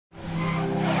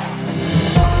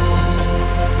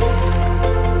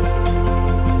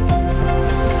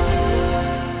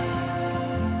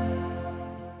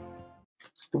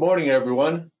morning,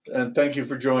 everyone, and thank you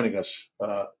for joining us.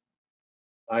 I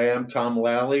am Tom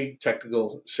Lally,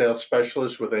 Technical Sales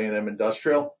Specialist with A&M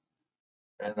Industrial,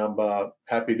 and I'm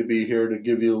happy to be here to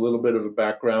give you a little bit of a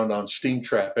background on steam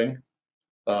trapping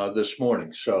this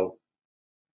morning. So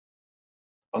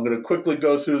I'm going to quickly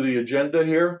go through the agenda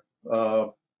here. We're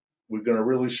going to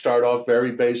really start off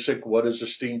very basic. What is a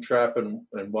steam trap and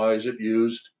why is it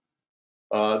used?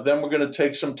 Then we're going to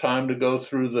take some time to go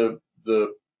through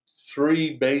the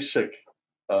three basic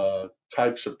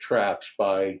types of traps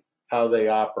by how they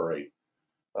operate,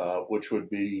 which would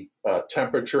be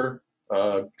temperature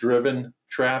driven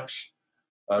traps,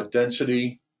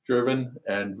 density driven,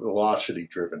 and velocity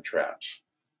driven traps.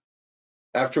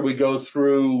 After we go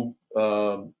through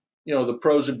the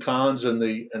pros and cons and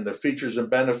the features and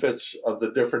benefits of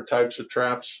the different types of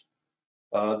traps,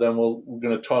 then we're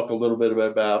going to talk a little bit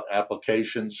about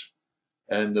applications.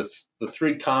 And the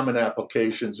three common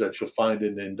applications that you'll find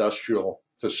in industrial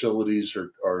facilities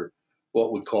are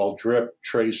what we call drip,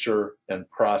 tracer, and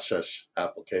process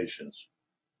applications.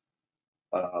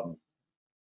 And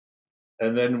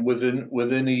then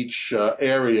within each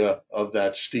area of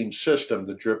that steam system,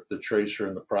 the drip, the tracer,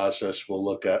 and the process, we'll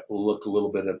look a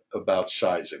little bit about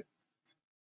sizing.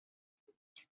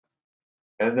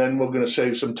 And then we're going to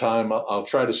save some time. I'll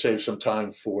try to save some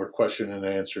time for question and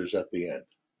answers at the end.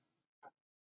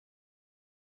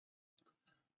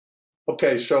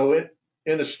 Okay, so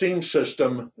in a steam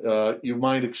system, you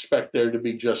might expect there to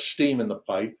be just steam in the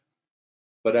pipe,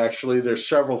 but actually there's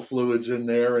several fluids in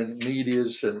there and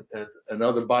medias and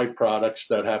other byproducts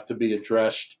that have to be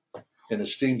addressed in a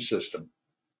steam system.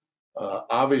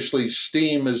 Obviously,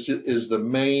 steam is the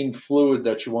main fluid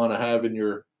that you want to have in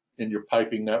your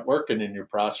piping network and in your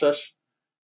process.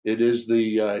 It is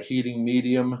the heating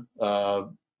medium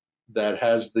that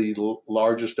has the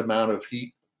largest amount of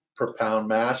heat per pound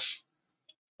mass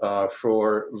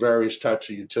for various types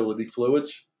of utility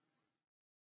fluids.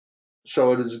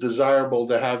 So it is desirable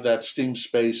to have that steam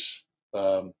space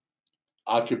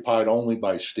occupied only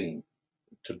by steam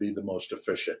to be the most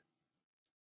efficient.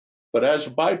 But as a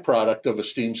byproduct of a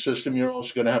steam system, you're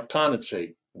also going to have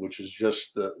condensate, which is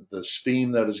just the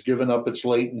steam that has given up its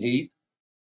latent heat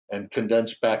and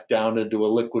condensed back down into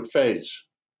a liquid phase.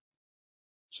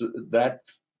 So that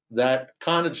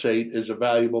condensate is a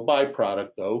valuable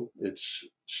byproduct, though. It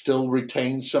still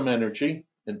retains some energy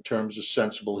in terms of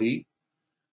sensible heat,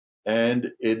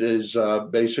 and it is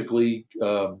basically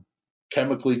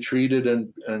chemically treated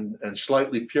and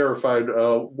slightly purified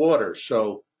water.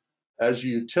 So as a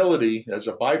utility, as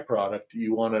a byproduct,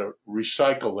 you want to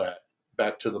recycle that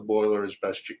back to the boiler as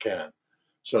best you can.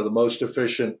 So the most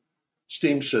efficient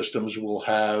steam systems will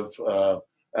have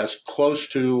as close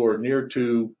to or near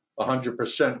to 100%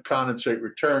 condensate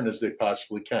return as they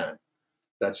possibly can.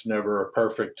 That's never a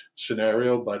perfect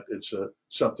scenario, but it's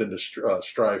something to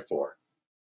strive for.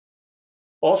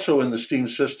 Also in the steam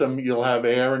system, you'll have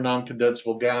air and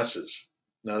non-condensable gases.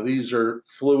 Now, these are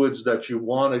fluids that you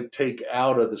want to take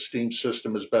out of the steam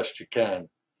system as best you can,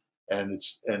 and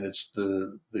it's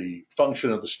the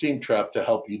function of the steam trap to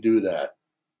help you do that.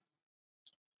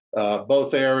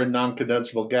 Both air and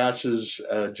non-condensable gases,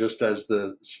 just as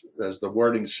the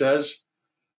wording says,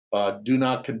 do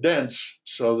not condense.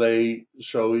 So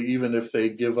even if they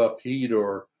give up heat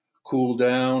or cool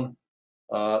down,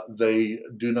 they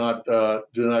do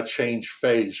not change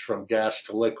phase from gas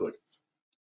to liquid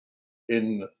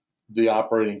in the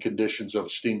operating conditions of a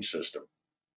steam system.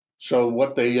 So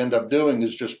what they end up doing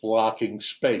is just blocking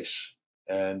space,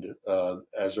 and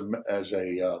as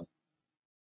a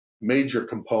major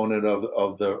component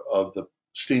of the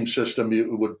steam system,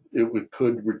 it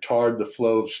could retard the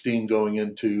flow of steam going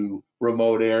into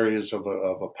remote areas of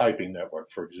a piping network,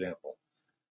 for example.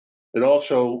 They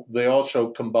also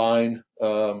combine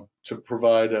to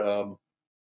provide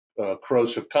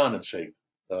corrosive condensate.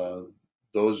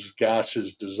 Those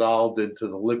gases dissolved into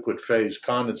the liquid phase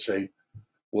condensate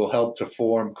will help to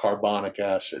form carbonic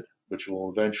acid, which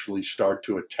will eventually start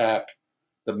to attack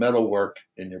the metalwork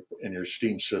in your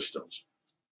steam systems.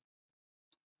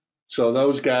 So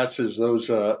those gases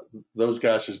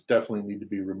definitely need to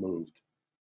be removed.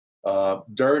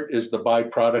 Dirt is the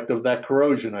byproduct of that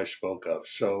corrosion I spoke of.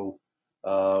 So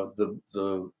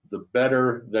the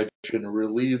better that you can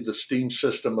relieve the steam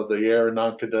system of the air and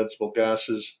non-condensable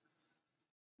gases,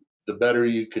 the better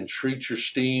you can treat your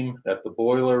steam at the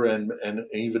boiler and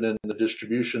even in the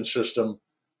distribution system.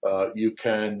 You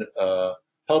can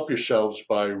help yourselves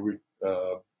by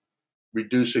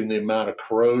reducing the amount of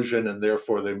corrosion and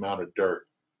therefore the amount of dirt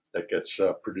that gets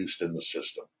produced in the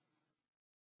system.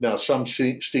 Now, some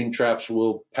steam traps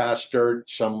will pass dirt,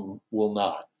 some will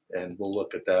not. and we'll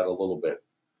look at that a little bit.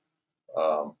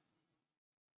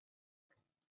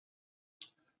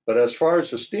 But as far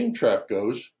as the steam trap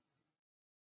goes,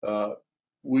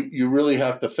 you really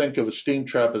have to think of a steam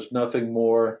trap as nothing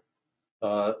more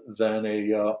than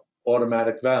a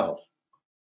automatic valve.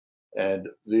 And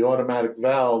the automatic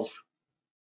valve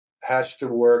has to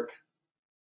work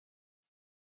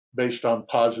based on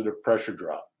positive pressure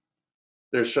drop.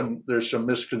 There's some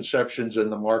misconceptions in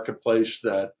the marketplace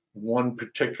that one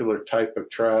particular type of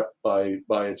trap by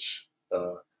its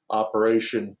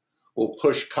operation will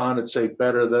push condensate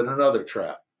better than another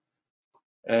trap.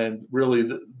 And really,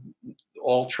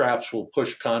 all traps will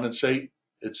push condensate.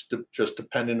 It's just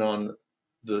dependent on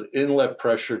the inlet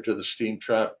pressure to the steam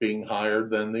trap being higher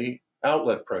than the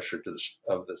outlet pressure to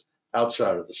the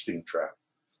outside of the steam trap.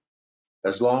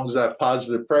 As long as that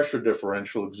positive pressure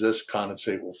differential exists,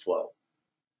 condensate will flow.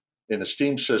 In a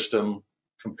steam system,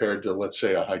 compared to, let's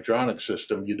say, a hydronic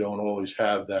system, you don't always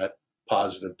have that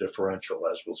positive differential,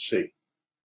 as we'll see.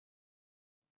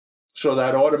 So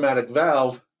that automatic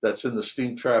valve that's in the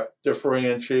steam trap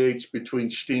differentiates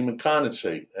between steam and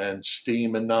condensate and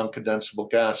steam and non-condensable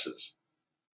gases.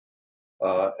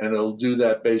 And it'll do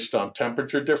that based on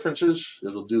temperature differences.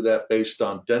 It'll do that based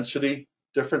on density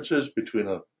differences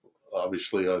between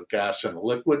obviously a gas and a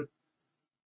liquid,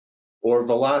 or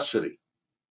velocity.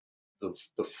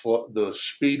 The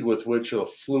speed with which a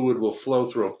fluid will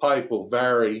flow through a pipe will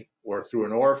vary, or through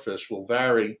an orifice will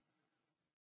vary,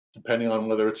 depending on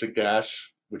whether it's a gas,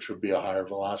 which would be a higher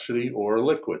velocity, or a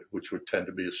liquid, which would tend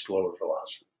to be a slower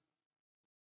velocity.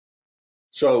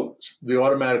 So the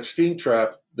automatic steam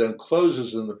trap then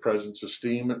closes in the presence of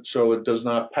steam, so it does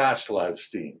not pass live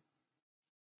steam.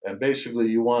 And basically,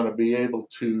 you want to be able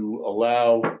to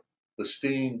allow the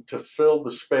steam to fill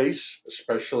the space,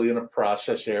 especially in a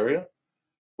process area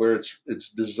where it's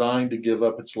designed to give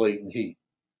up its latent heat.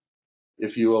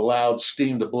 If you allowed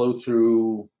steam to blow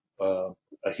through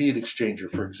a heat exchanger,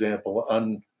 for example,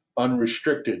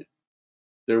 unrestricted,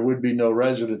 there would be no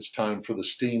residence time for the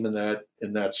steam in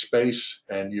that space,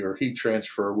 and your heat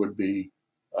transfer would be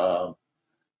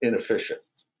inefficient.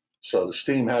 So the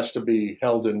steam has to be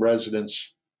held in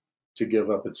residence to give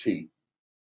up its heat.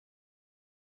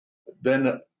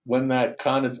 Then when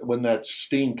that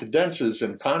steam condenses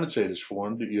and condensate is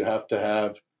formed, you have to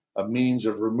have a means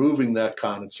of removing that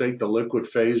condensate. The liquid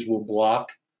phase will block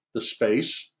the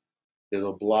space.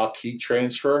 It'll block heat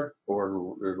transfer,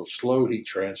 or it'll slow heat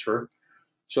transfer.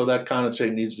 So that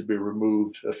condensate needs to be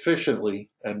removed efficiently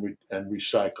and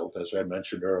recycled, as I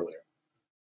mentioned earlier.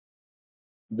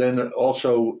 Then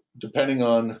also, depending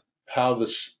on how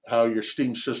your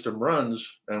steam system runs,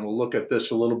 and we'll look at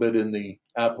this a little bit in the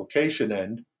application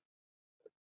end,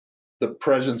 the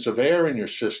presence of air in your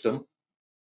system,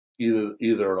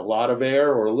 either a lot of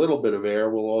air or a little bit of air,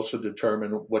 will also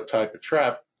determine what type of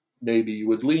trap maybe you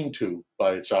would lean to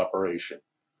by its operation,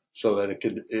 so that it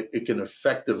can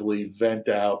effectively vent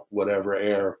out whatever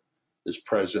air is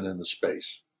present in the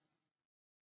space.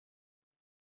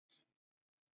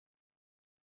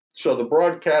 So the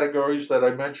broad categories that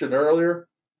I mentioned earlier,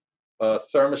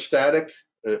 thermostatic,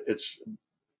 it's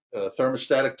a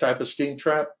thermostatic type of steam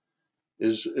trap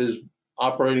is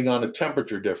operating on a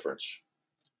temperature difference.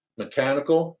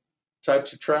 Mechanical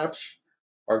types of traps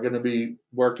are going to be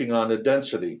working on a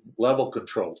density, level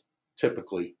control,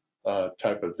 typically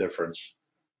type of difference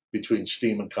between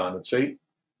steam and condensate.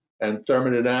 And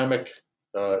thermodynamic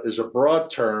is a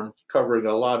broad term covering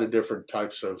a lot of different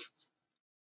types of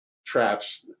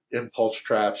traps, impulse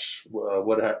traps,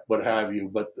 what have you.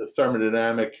 But the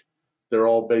thermodynamic, they're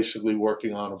all basically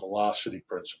working on a velocity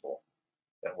principle.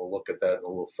 And we'll look at that in a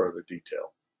little further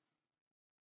detail.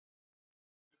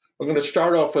 We're going to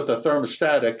start off with the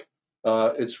thermostatic.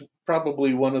 It's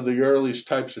probably one of the earliest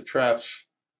types of traps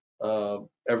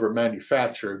ever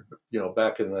manufactured,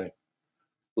 back in the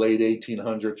late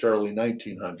 1800s, early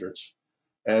 1900s.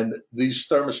 And these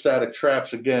thermostatic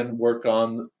traps, again, work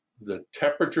on the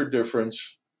temperature difference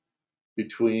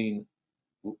between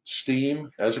steam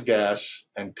as a gas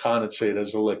and condensate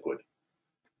as a liquid.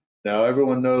 Now,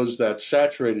 everyone knows that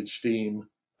saturated steam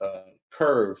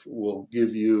curve will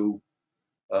give you,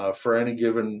 for any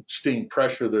given steam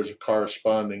pressure, there's a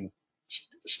corresponding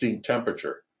steam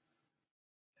temperature.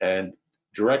 And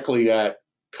directly at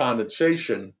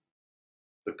condensation,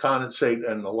 the condensate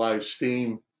and the live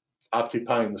steam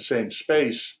occupying the same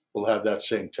space will have that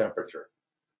same temperature.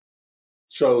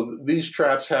 So these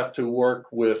traps have to work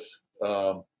with,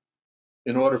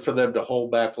 in order for them to hold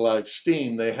back live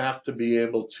steam, they have to be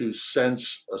able to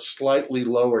sense a slightly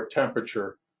lower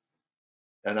temperature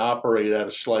and operate at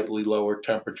a slightly lower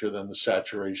temperature than the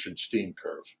saturation steam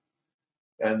curve.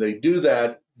 And they do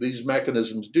that, these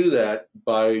mechanisms do that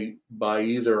by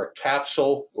either a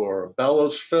capsule or a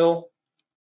bellows fill,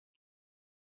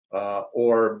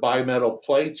 or bimetal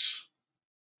plates,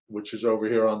 which is over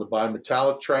here on the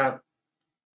bimetallic trap.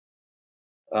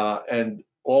 And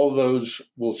all those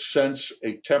will sense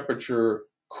a temperature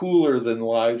cooler than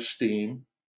live steam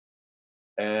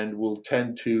and will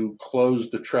tend to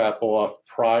close the trap off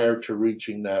prior to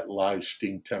reaching that live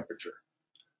steam temperature.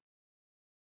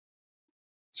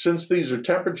 Since these are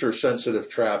temperature sensitive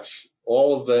traps,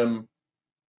 all of them,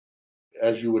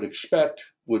 as you would expect,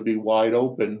 would be wide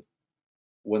open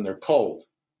when they're cold.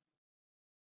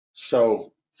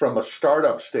 So from a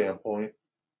startup standpoint,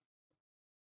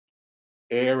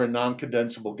 air and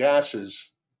non-condensable gases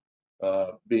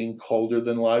being colder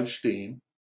than live steam,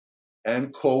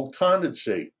 and cold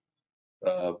condensate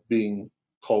being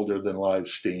colder than live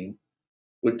steam,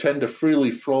 would tend to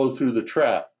freely flow through the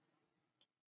trap.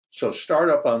 So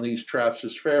startup on these traps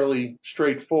is fairly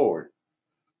straightforward.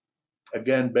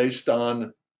 Again, based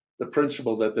on the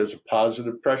principle that there's a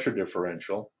positive pressure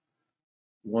differential.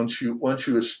 Once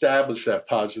you establish that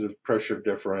positive pressure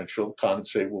differential,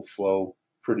 condensate will flow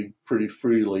pretty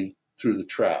freely through the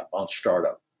trap on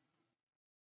startup.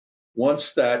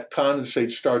 Once that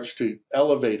condensate starts to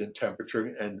elevate in temperature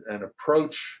and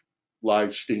approach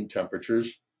live steam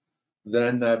temperatures,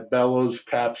 then that bellows,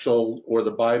 capsule, or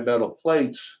the bimetal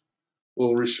plates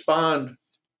will respond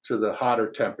to the hotter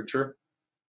temperature.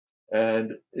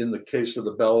 And in the case of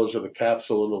the bellows or the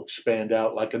capsule, it'll expand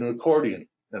out like an accordion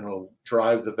and it'll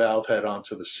drive the valve head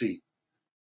onto the seat.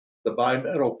 The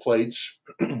bimetal plates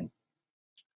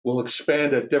will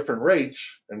expand at different rates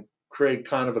and create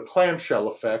kind of a clamshell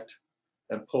effect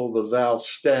and pull the valve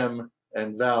stem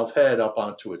and valve head up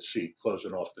onto its seat,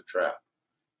 closing off the trap.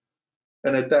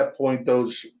 And at that point,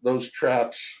 those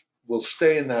traps will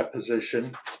stay in that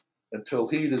position until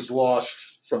heat is lost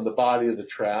from the body of the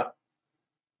trap,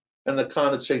 and the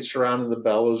condensate surrounding the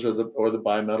bellows or the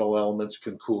bimetal elements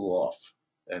can cool off,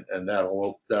 and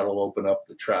that'll open up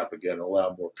the trap again and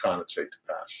allow more condensate to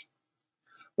pass.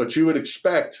 But you would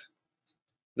expect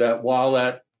that while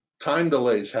that time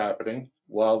delay is happening,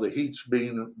 while the heat's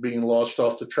being lost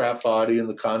off the trap body and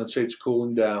the condensate's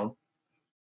cooling down,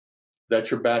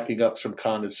 that you're backing up some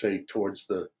condensate towards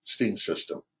the steam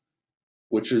system,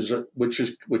 which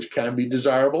can be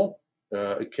desirable.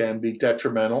 It can be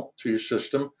detrimental to your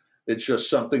system. It's just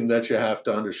something that you have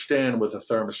to understand with a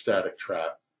thermostatic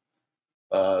trap,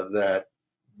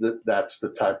 that's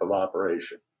the type of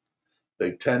operation.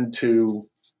 They tend to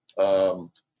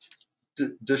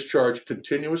discharge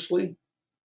continuously.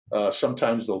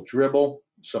 Sometimes they'll dribble.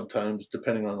 Sometimes,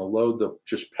 depending on the load, they'll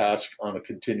just pass on a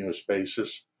continuous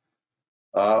basis.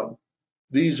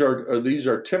 These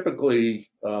are typically,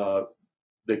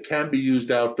 they can be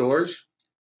used outdoors,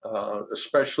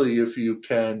 especially if you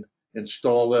can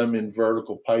install them in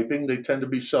vertical piping. They tend to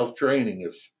be self-draining.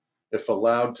 If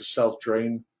allowed to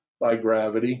self-drain by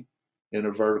gravity in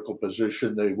a vertical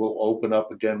position, they will open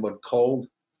up again when cold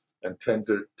and tend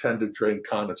to drain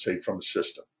condensate from the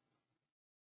system.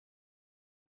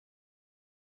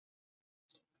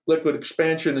 Liquid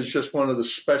expansion is just one of the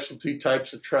specialty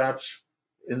types of traps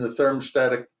in the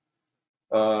thermostatic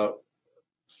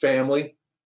family.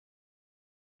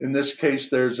 In this case,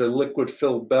 there's a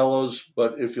liquid-filled bellows,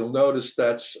 but if you'll notice,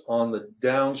 that's on the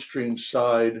downstream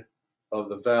side of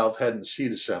the valve head and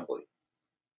seat assembly.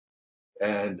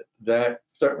 And that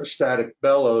thermostatic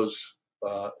bellows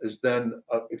is then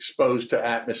exposed to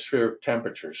atmospheric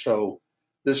temperature. So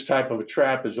this type of a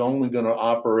trap is only going to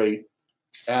operate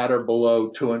at or below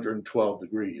 212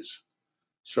 degrees.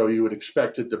 So you would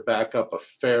expect it to back up a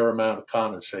fair amount of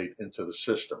condensate into the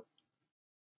system.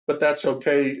 But that's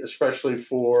okay, especially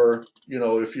for,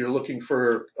 if you're looking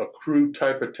for a crude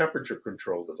type of temperature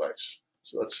control device.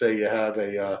 So let's say you have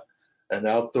an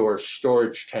outdoor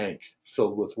storage tank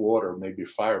filled with water, maybe a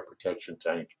fire protection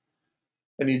tank,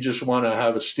 and you just want to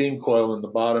have a steam coil in the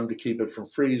bottom to keep it from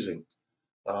freezing.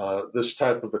 This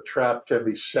type of a trap can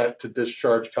be set to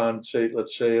discharge condensate,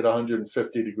 let's say at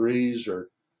 150 degrees or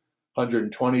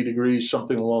 120 degrees,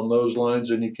 something along those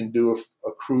lines, and you can do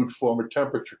a crude form of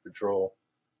temperature control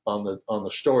on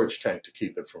the storage tank to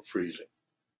keep it from freezing.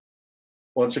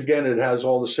 Once again, it has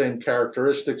all the same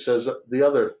characteristics as the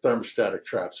other thermostatic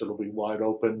traps. It'll be wide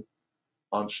open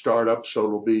on startup, so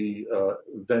it'll be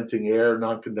venting air,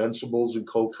 non-condensables, and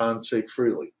cold condensate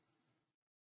freely.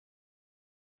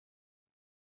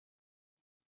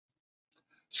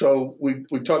 So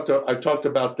I talked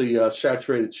about the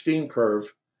saturated steam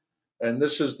curve, and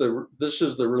this is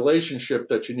the relationship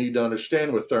that you need to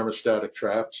understand with thermostatic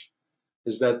traps.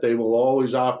 is that they will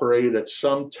always operate at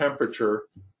some temperature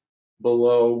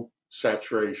below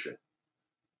saturation.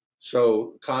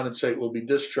 So condensate will be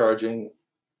discharging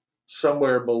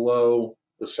somewhere below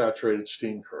the saturated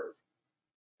steam curve,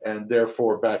 and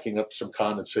therefore backing up some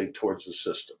condensate towards the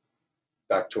system,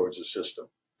 back towards the system.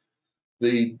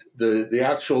 The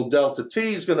actual delta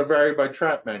T is going to vary by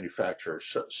trap manufacturer.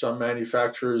 Some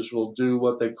manufacturers will do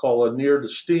what they call a near to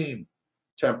steam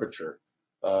temperature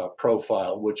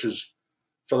profile, which is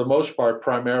for the most part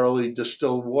primarily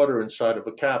distilled water inside of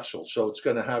a capsule. So it's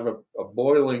going to have a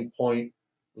boiling point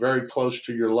very close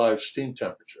to your live steam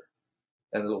temperature,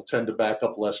 and it'll tend to back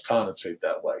up less condensate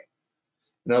that way.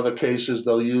 In other cases,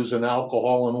 they'll use an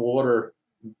alcohol and water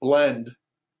blend,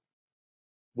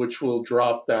 which will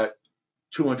drop that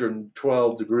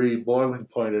 212-degree boiling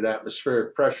point at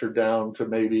atmospheric pressure down to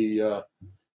maybe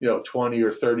 20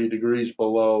 or 30 degrees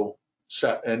below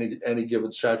any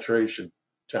given saturation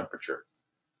temperature.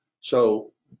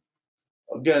 So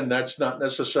again, that's not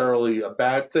necessarily a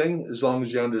bad thing as long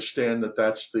as you understand that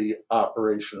that's the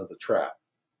operation of the trap.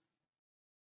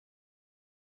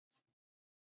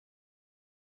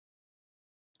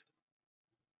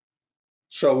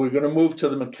 So we're going to move to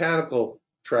the mechanical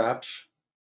traps.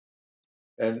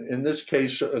 And in this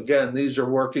case, again, these are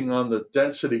working on the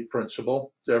density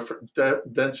principle,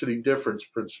 density difference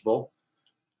principle.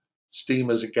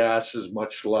 Steam as a gas is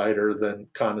much lighter than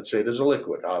condensate as a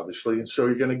liquid, obviously. And so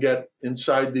you're going to get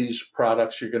inside these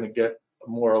products, you're going to get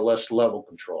more or less level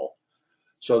control.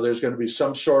 So there's going to be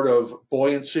some sort of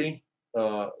buoyancy,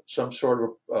 some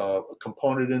sort of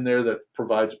component in there that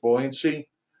provides buoyancy.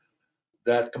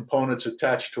 That component's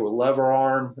attached to a lever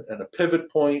arm and a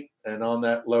pivot point, and on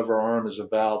that lever arm is a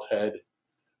valve head,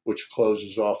 which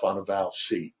closes off on a valve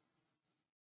seat.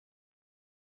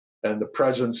 And the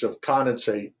presence of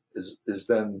condensate is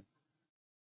then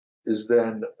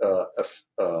an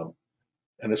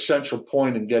essential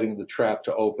point in getting the trap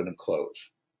to open and close.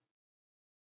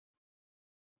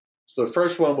 So the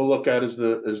first one we'll look at is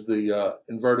the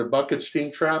inverted bucket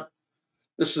steam trap.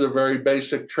 This is a very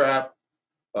basic trap.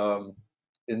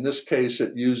 In this case,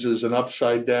 it uses an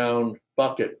upside down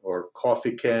bucket or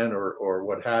coffee can or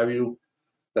what have you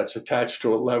that's attached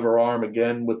to a lever arm,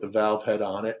 again with the valve head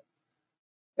on it.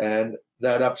 And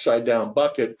that upside down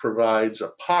bucket provides a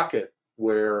pocket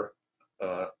where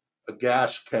a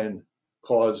gas can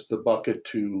cause the bucket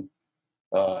to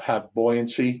have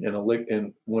buoyancy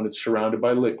when it's surrounded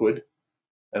by liquid,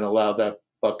 and allow that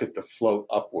bucket to float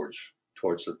upwards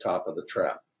towards the top of the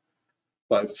trap.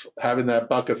 By having that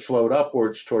bucket float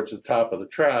upwards towards the top of the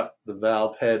trap, the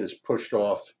valve head is pushed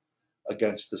off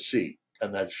against the seat,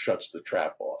 and that shuts the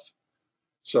trap off.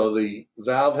 So the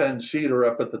valve head and seat are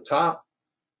up at the top.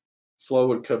 Flow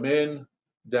would come in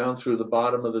down through the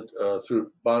bottom of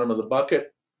the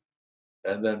bucket,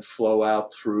 and then flow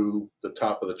out through the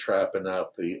top of the trap and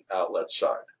out the outlet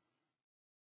side.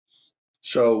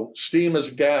 So steam as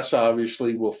a gas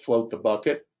obviously will float the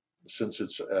bucket, since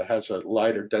it has a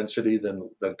lighter density than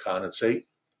condensate.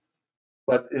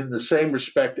 But in the same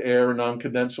respect, air and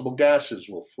non-condensable gases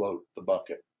will float the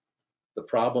bucket. The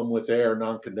problem with air and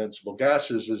non-condensable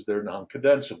gases is they're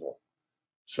non-condensable.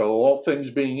 So all things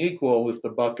being equal, if the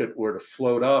bucket were to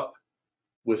float up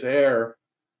with air,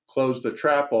 close the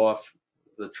trap off,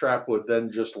 the trap would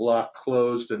then just lock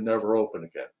closed and never open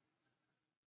again.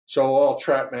 So all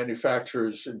trap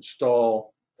manufacturers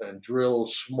install and drill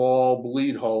a small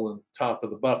bleed hole in the top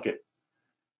of the bucket,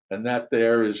 and that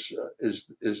there is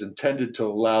intended to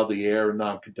allow the air and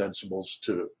non-condensables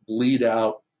to bleed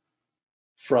out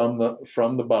from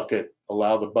the bucket,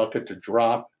 allow the bucket to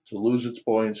drop, to lose its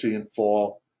buoyancy and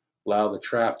fall, allow the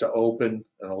trap to open,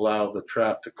 and allow the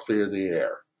trap to clear the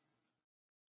air.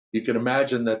 You can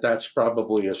imagine that that's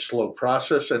probably a slow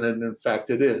process, and in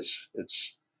fact it is.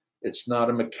 It's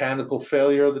not a mechanical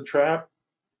failure of the trap.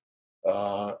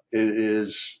 It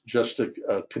is just a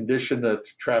condition that the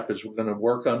trap is going to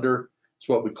work under. It's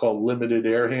what we call limited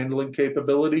air handling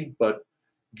capability, but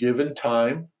given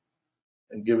time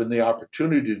and given the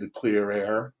opportunity to clear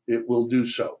air, it will do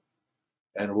so.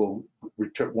 And it will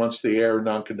return, once the air and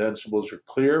non-condensables are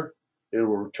clear, it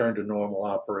will return to normal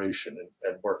operation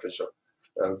and work as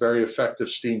a very effective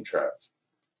steam trap.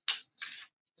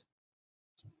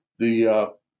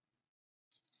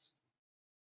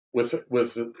 With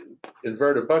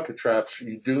inverted bucket traps,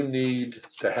 you do need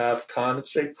to have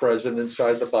condensate present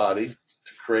inside the body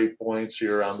to create buoyancy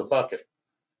around the bucket.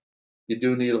 You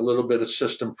do need a little bit of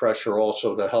system pressure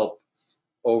also to help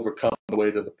overcome the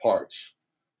weight of the parts.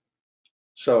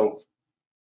 So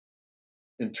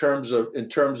in terms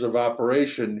of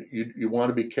operation, you want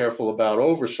to be careful about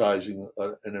oversizing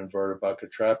an inverter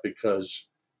bucket trap, because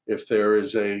if there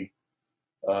is a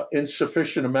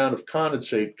insufficient amount of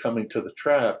condensate coming to the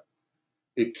trap,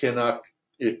 it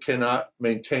cannot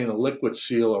maintain a liquid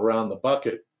seal around the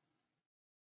bucket,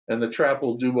 and the trap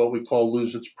will do what we call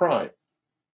lose its prime,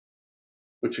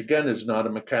 which again is not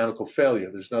a mechanical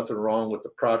failure. There's nothing wrong with the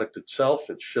product itself.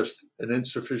 It's just an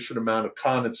insufficient amount of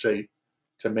condensate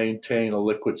to maintain a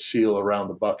liquid seal around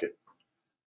the bucket.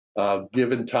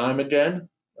 Given time again,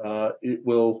 it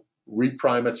will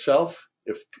reprime itself.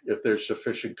 If there's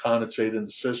sufficient condensate in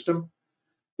the system,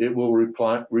 it will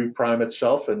reprime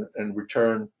itself and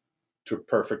return to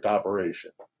perfect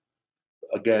operation.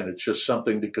 Again, it's just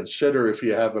something to consider if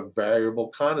you have a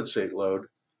variable condensate load,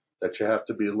 that you have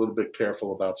to be a little bit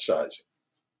careful about sizing.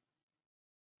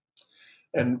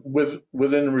 And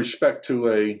within respect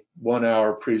to a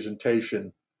 1-hour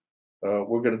presentation,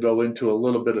 we're going to go into a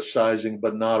little bit of sizing,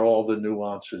 but not all the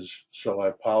nuances. So I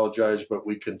apologize, but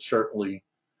we can certainly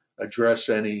address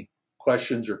any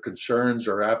questions or concerns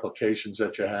or applications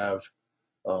that you have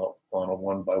on a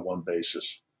one-by-one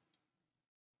basis.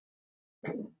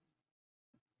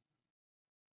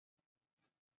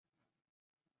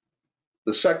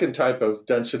 The second type of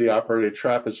density operated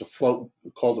trap is called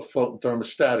a float and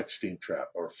thermostatic steam trap,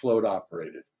 or float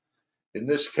operated. In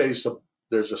this case,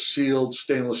 there's a sealed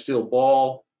stainless steel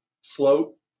ball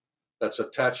float that's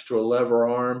attached to a lever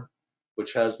arm,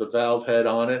 which has the valve head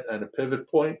on it and a pivot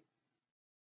point.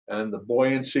 And the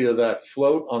buoyancy of that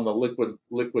float on the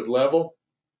liquid level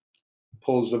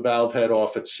pulls the valve head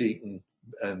off its seat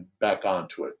and back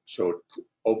onto it. So it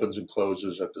opens and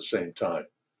closes at the same time.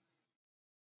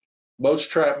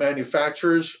 Most trap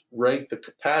manufacturers rate the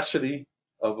capacity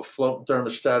of a float and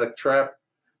thermostatic trap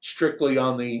strictly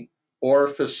on the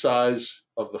orifice size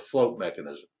of the float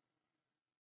mechanism.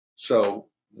 So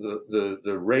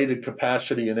the rated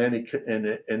capacity in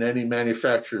any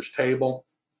manufacturer's table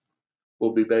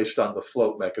will be based on the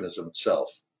float mechanism itself.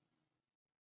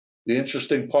 The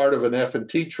interesting part of an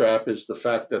F&T trap is the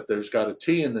fact that there's got a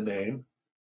T in the name,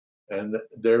 and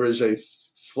there is a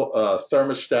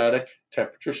thermostatic,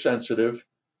 temperature sensitive,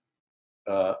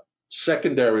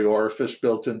 secondary orifice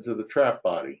built into the trap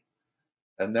body.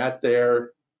 And that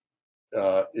there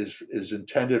is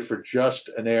intended for just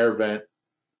an air vent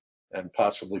and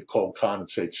possibly cold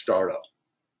condensate startup.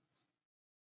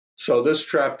 So this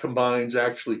trap combines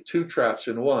actually two traps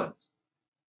in one.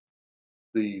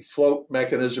 The float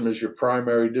mechanism is your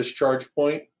primary discharge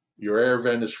point. Your air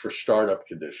vent is for startup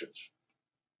conditions.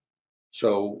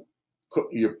 So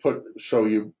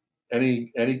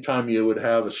anytime you would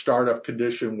have a startup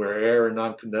condition where air and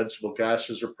non-condensable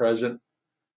gases are present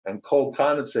and cold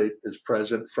condensate is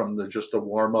present from just a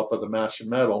warm up of the mass of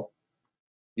metal,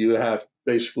 you have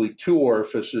basically two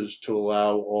orifices to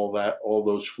allow all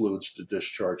those fluids to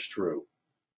discharge through.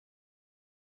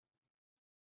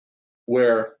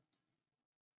 Where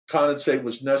condensate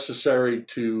was necessary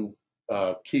to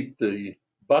keep the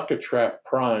bucket trap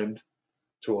primed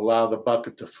to allow the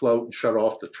bucket to float and shut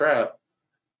off the trap,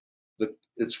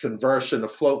 it's converse in a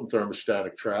float and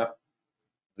thermostatic trap.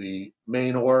 The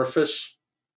main orifice,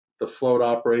 the float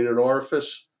operated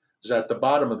orifice, is at the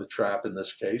bottom of the trap in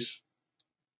this case,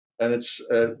 and it's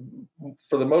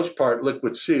for the most part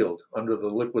liquid sealed under the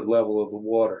liquid level of the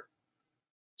water.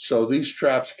 So these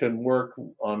traps can work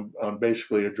on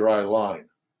basically a dry line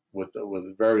with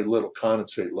very little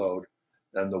condensate load,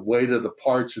 and the weight of the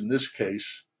parts in this case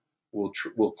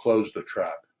will close the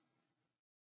trap,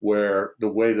 where the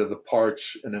weight of the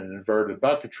parts in an inverted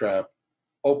bucket trap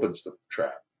opens the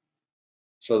trap.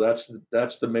 So that's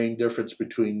the main difference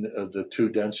between the two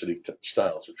density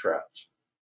styles of traps.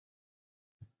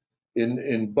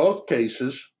 In both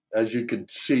cases, as you can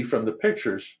see from the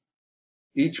pictures,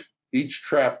 each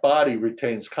trap body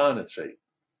retains condensate.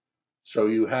 So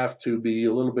you have to be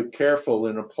a little bit careful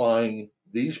in applying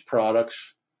these products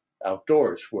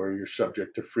outdoors where you're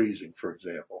subject to freezing, for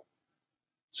example.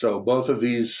 So both of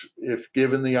these, if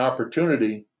given the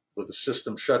opportunity with the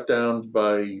system shut down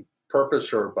by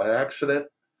purpose or by accident,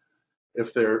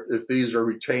 if these are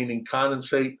retaining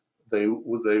condensate, they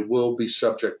will be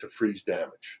subject to freeze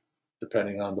damage,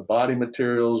 depending on the body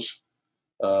materials.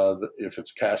 If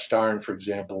it's cast iron, for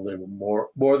example, they will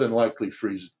more than likely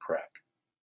freeze and crack.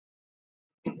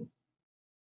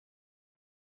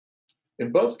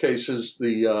 In both cases,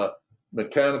 the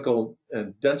mechanical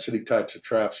and density types of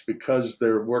traps, because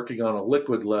they're working on a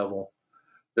liquid level,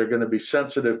 they're going to be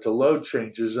sensitive to load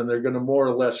changes, and they're going to more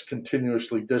or less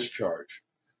continuously discharge.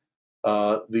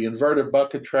 The inverted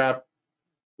bucket trap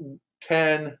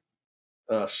can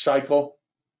cycle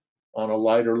on a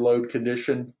lighter load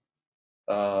condition.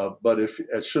 But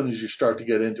as soon as you start to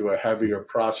get into a heavier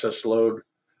process load,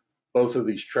 both of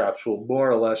these traps will more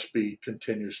or less be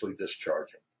continuously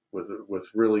discharging with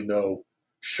really no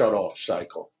shut-off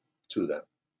cycle to them.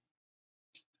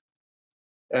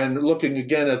 And looking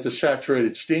again at the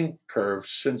saturated steam curve,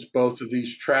 since both of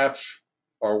these traps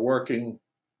are working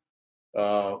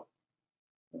on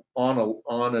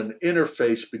an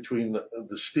interface between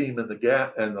the steam and the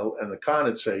gas and the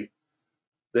condensate,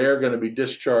 they're going to be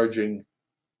discharging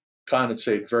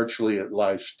condensate virtually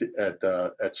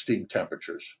at steam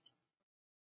temperatures.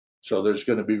 So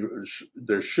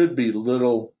there should be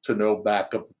little to no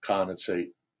backup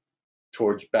condensate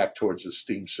back towards the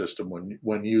steam system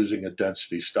when using a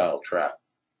density style trap.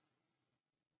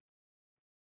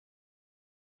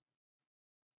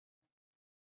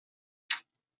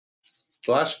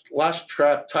 The last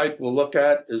trap type we'll look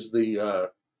at is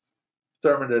the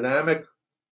thermodynamic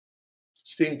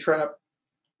steam trap.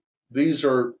 These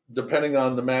are, depending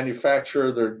on the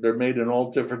manufacturer, they're made in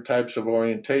all different types of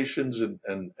orientations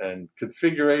and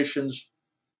configurations,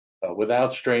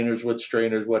 without strainers, with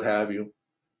strainers, what have you.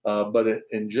 But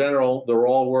in general, they're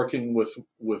all working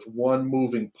with one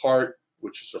moving part,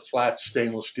 which is a flat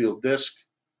stainless steel disc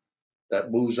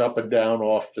that moves up and down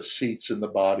off the seats in the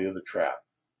body of the trap.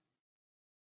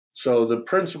 So the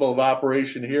principle of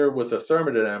operation here with a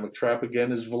thermodynamic trap,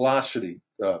 again, is velocity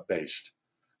based.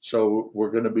 So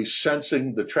we're going to be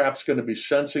sensing, the trap's going to be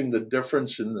sensing the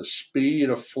difference in the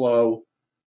speed of flow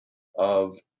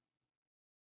of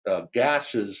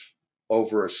gases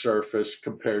over a surface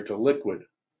compared to liquid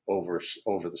over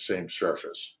the same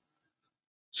surface.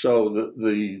 So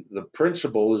the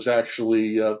principle is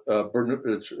actually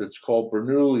it's called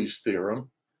Bernoulli's theorem,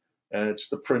 and it's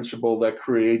the principle that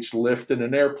creates lift in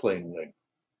an airplane wing.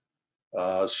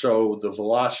 So the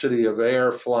velocity of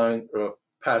air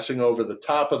passing over the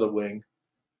top of the wing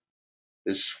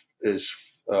is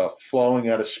flowing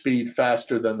at a speed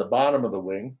faster than the bottom of the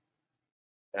wing,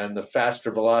 and the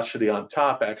faster velocity on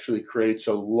top actually creates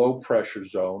a low pressure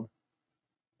zone,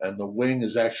 and the wing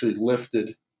is actually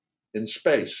lifted in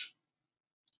space.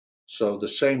 So the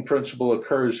same principle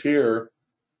occurs here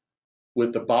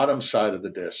with the bottom side of the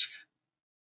disc.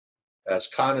 As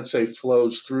condensate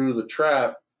flows through the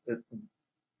trap,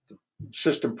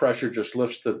 system pressure just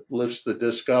lifts the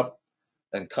disc up,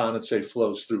 and condensate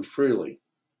flows through freely.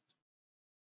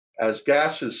 As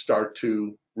gases start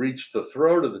to reach the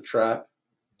throat of the trap,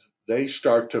 they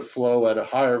start to flow at a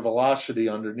higher velocity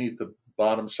underneath the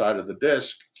bottom side of the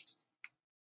disc,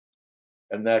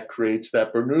 and that creates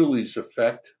that Bernoulli's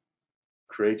effect,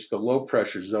 creates the low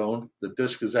pressure zone. The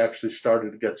disc is actually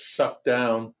starting to get sucked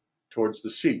down towards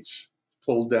the seats,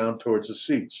 pulled down towards the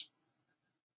seats.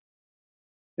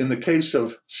 In the case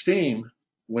of steam,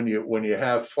 when you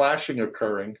have flashing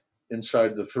occurring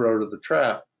inside the throat of the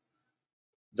trap,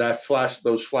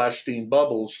 those flash steam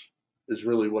bubbles is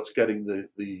really what's getting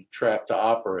the trap to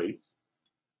operate.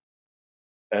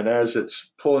 And as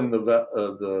it's pulling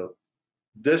the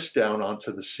disc down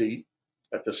onto the seat,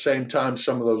 at the same time,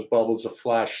 some of those bubbles of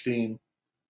flash steam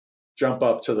jump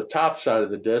up to the top side of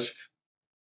the disc.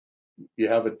 You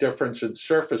have a difference in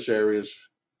surface areas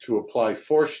to apply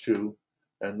force to,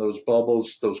 and those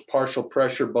bubbles, those partial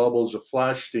pressure bubbles of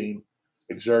flash steam,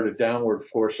 exert a downward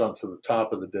force onto the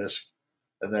top of the disc,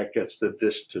 and that gets the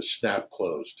disc to snap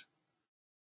closed.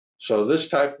 So this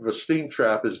type of a steam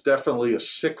trap is definitely a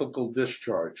cyclical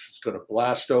discharge. It's going to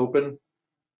blast open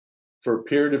for a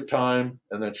period of time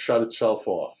and then shut itself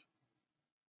off.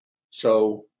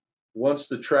 So once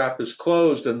the trap is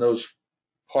closed and those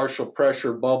partial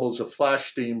pressure bubbles of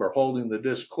flash steam are holding the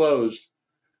disc closed,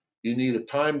 you need a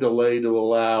time delay to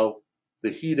allow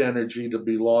the heat energy to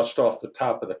be lost off the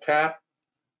top of the cap.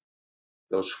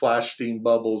 Those flash steam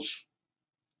bubbles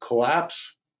collapse.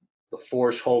 The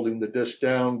force holding the disc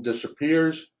down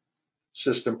disappears.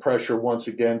 System pressure once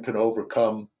again can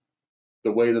overcome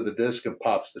the weight of the disc and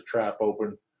pops the trap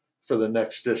open for the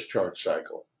next discharge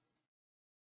cycle.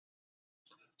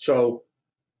 So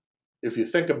if you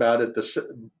think about it,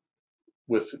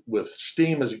 with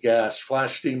steam as a gas,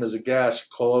 flash steam as a gas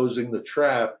closing the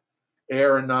trap,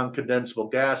 air and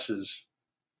non-condensable gases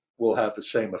will have the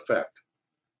same effect.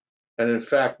 And in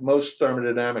fact, most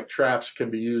thermodynamic traps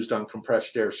can be used on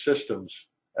compressed air systems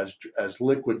as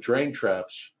liquid drain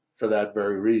traps for that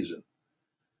very reason.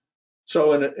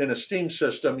 So in a steam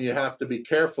system, you have to be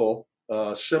careful.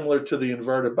 Similar to the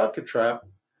inverted bucket trap,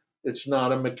 it's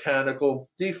not a mechanical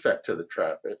defect to the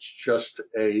trap. It's just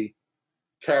a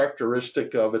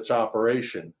characteristic of its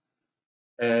operation.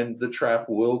 And the trap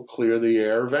will clear the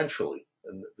air eventually.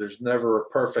 and there's never a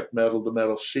perfect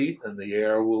metal-to-metal seat, and the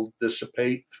air will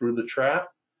dissipate through the trap,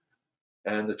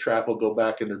 and the trap will go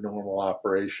back into normal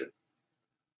operation.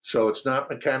 So it's not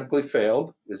mechanically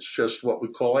failed. It's just what we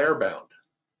call airbound,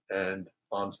 and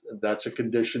that's a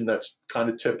condition that's kind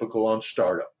of typical on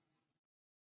startup.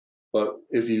 But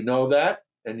if you know that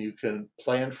and you can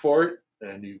plan for it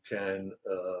and you can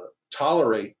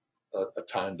tolerate a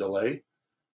time delay,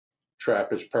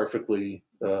 trap is perfectly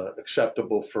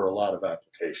acceptable for a lot of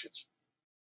applications.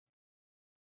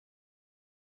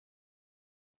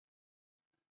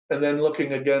 And then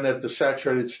looking again at the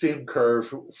saturated steam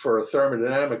curve for a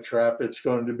thermodynamic trap, it's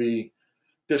going to be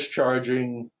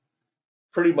discharging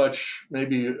pretty much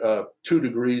maybe 2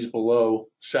 degrees below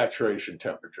saturation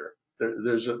temperature.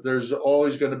 There's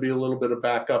always going to be a little bit of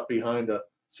backup behind a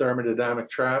thermodynamic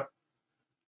trap.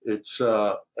 It's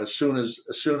as soon as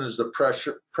the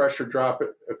pressure drop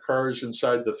occurs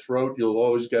inside the throat, you'll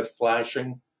always get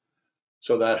flashing.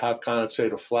 So that hot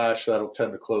condensate will flash. That'll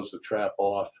tend to close the trap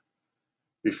off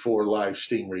before live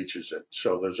steam reaches it.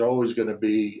 So there's always going to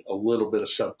be a little bit of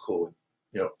subcooling,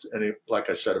 and like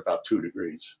I said, about 2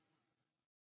 degrees.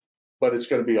 But it's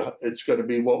going to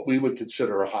be what we would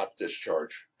consider a hot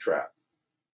discharge trap.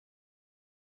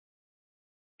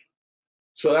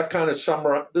 So that kind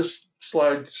of this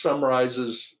slide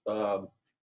summarizes the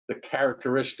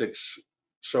characteristics.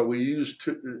 So we use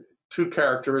two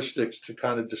characteristics to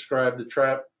kind of describe the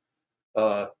trap: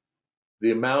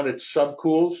 the amount it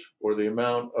subcools, or the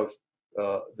amount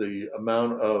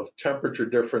of temperature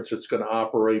difference it's going to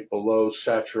operate below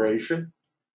saturation,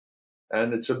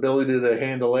 and its ability to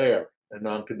handle air and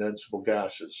non-condensable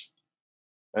gases.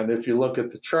 And if you look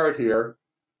at the chart here,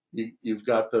 you've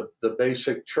got the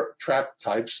basic trap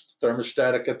types: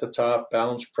 thermostatic at the top,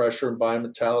 balanced pressure and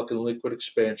bimetallic and liquid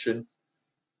expansion,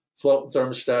 float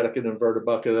thermostatic and inverter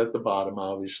bucket at the bottom,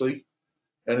 obviously.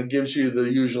 And it gives you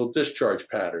the usual discharge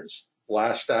patterns: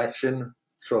 blast action.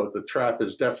 So the trap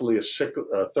is definitely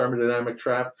a thermodynamic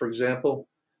trap, for example,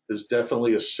 is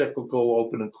definitely a cyclical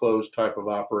open and close type of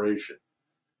operation.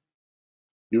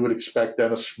 You would expect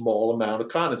then a small amount of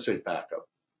condensate backup.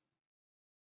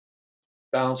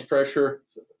 Balanced pressure,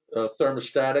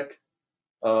 thermostatic,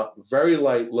 very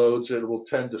light loads, it will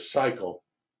tend to cycle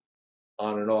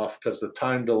on and off because the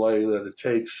time delay that it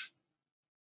takes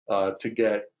to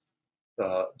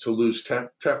lose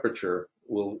temperature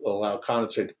will allow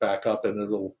condensate to back up, and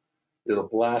it'll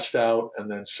blast out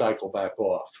and then cycle back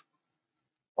off.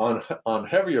 On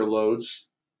heavier loads,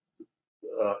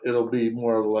 it'll be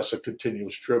more or less a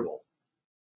continuous dribble,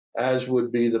 as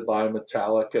would be the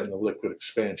bimetallic and the liquid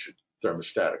expansion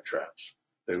thermostatic traps.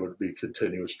 They would be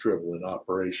continuous dribble in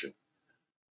operation.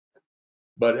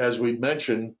 But as we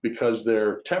mentioned, because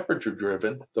they're temperature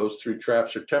driven, those 3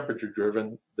 traps are temperature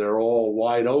driven, they're all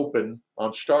wide open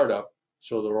on startup,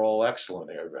 so they're all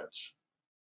excellent air vents.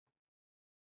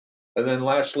 And then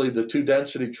lastly, the 2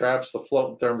 density traps, the float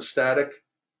and thermostatic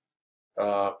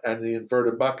and the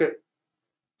inverted bucket.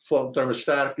 Float and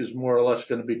thermostatic is more or less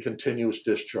going to be continuous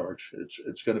discharge.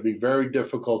 It's going to be very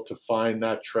difficult to find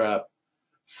that trap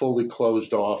fully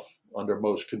closed off under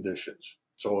most conditions.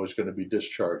 It's always going to be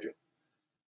discharging.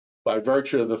 By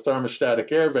virtue of the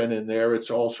thermostatic air vent in there, it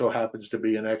also happens to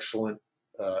be an excellent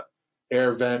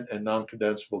air vent and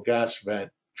non-condensable gas vent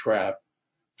trap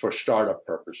for startup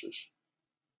purposes.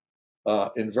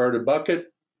 Inverted bucket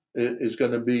is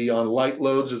going to be on light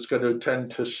loads. It's going to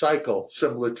tend to cycle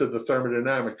similar to the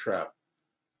thermodynamic trap.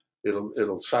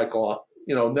 It'll cycle,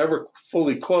 never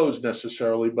fully closed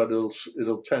necessarily, but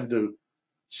it'll tend to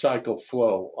cycle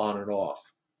flow on and off.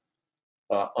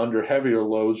 Under heavier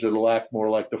loads, it'll act more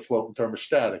like the float and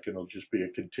thermostatic, and it'll just be a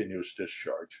continuous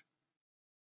discharge.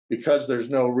 Because there's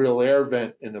no real air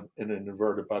vent in an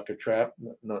inverted bucket trap,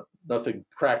 nothing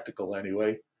practical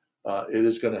anyway, it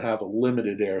is going to have a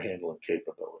limited air handling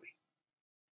capability.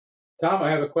 Tom,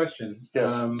 I have a question. Yes.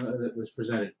 That was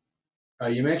presented.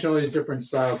 You mentioned all these different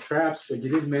style traps, but you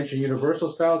didn't mention universal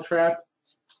style trap.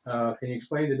 Can you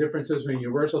explain the differences between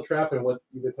universal trap and what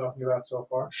you've been talking about so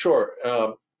far? Sure.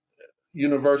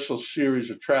 Universal series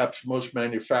of traps, most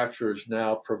manufacturers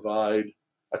now provide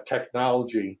a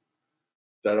technology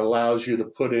that allows you to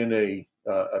put in a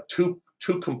two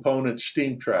component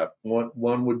steam trap.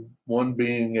 One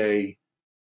being a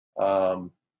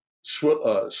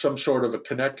some sort of a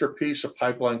connector piece, a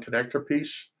pipeline connector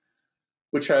piece,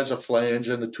 which has a flange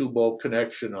and a 2-bolt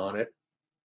connection on it,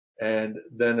 and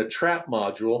then a trap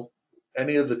module.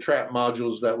 Any of the trap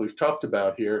modules that we've talked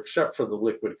about here, except for the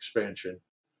liquid expansion,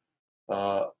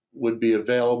 would be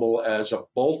available as a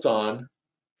bolt-on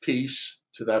piece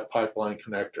to that pipeline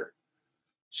connector.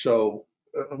 So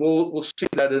we'll see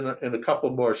that in a couple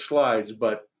more slides,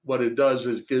 but what it does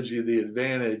is gives you the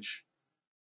advantage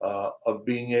of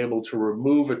being able to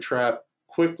remove a trap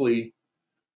quickly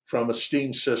from a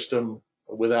steam system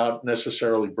without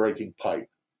necessarily breaking pipe.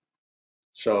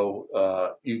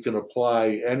 So you can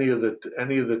apply any of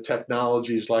the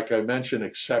technologies, like I mentioned,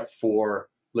 except for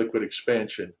liquid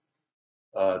expansion,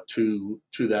 to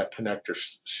that connector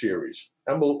series,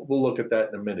 and we'll look at that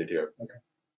in a minute here. Okay.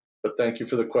 But thank you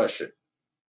for the question.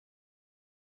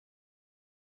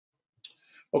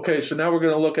 Okay, so now we're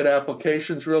going to look at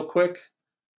applications real quick.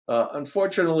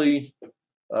 Unfortunately,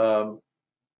 it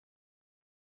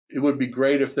would be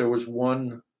great if there was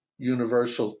one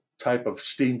universal type of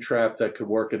steam trap that could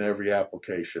work in every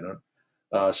application.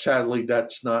 Sadly,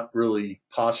 that's not really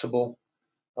possible.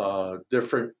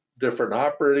 Different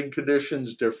operating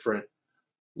conditions, different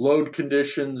load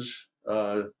conditions,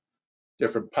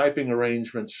 different piping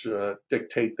arrangements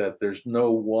dictate that there's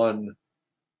no one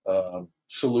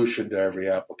solution to every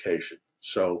application.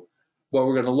 So what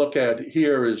we're going to look at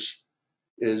here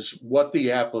is what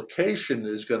the application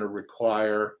is going to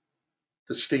require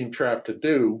the steam trap to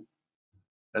do.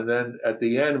 And then at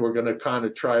the end, we're going to kind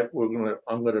of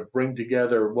I'm going to bring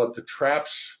together what the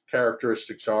trap's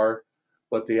characteristics are,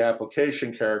 what the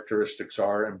application characteristics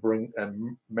are,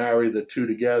 and marry the two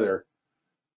together,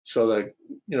 so that,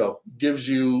 gives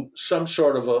you some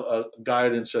sort of a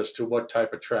guidance as to what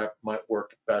type of trap might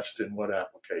work best in what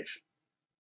application.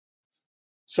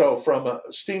 So from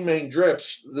steam main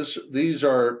drips, these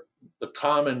are the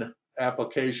common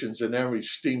applications in every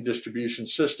steam distribution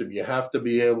system. You have to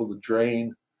be able to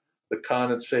drain the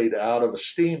condensate out of a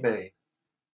steam main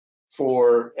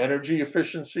for energy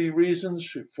efficiency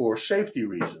reasons, for safety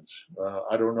reasons.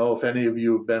 I don't know if any of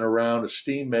you have been around a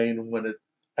steam main when it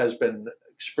has been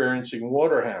experiencing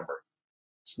water hammer.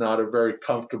 It's not a very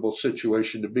comfortable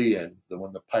situation to be in,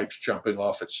 when the pipe's jumping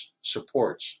off its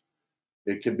supports.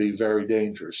 It can be very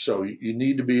dangerous. So you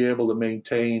need to be able to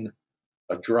maintain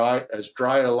as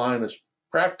dry a line as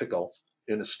practical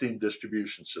in a steam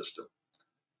distribution system.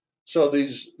 So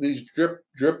these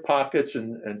drip pockets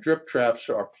and drip traps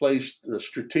are placed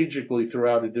strategically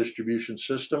throughout a distribution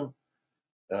system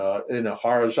in a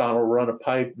horizontal run of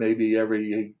pipe, maybe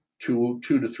every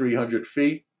 200 to 300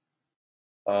 feet,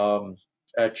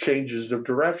 at changes of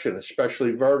direction,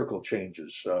 especially vertical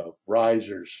changes,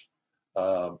 risers,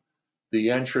 the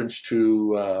entrance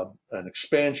to an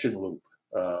expansion loop,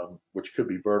 which could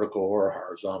be vertical or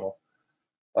horizontal.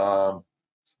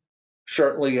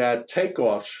 Certainly at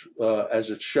takeoffs,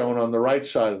 as it's shown on the right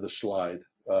side of the slide,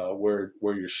 where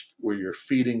you're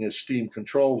feeding a steam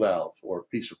control valve or a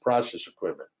piece of process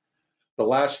equipment. The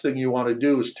last thing you want to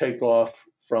do is take off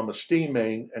from a steam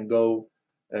main and go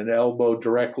and elbow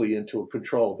directly into a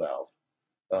control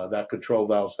valve. That control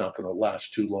valve is not going to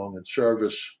last too long in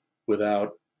service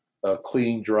without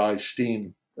clean, dry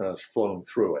steam flowing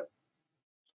through it.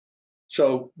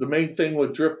 So the main thing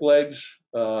with drip legs,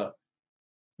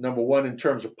 number one, in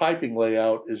terms of piping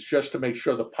layout, is just to make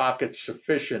sure the pocket's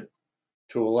sufficient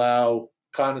to allow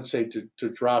condensate to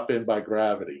drop in by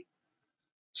gravity.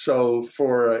 So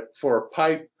for a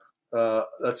pipe,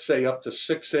 let's say up to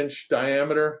 6-inch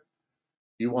diameter,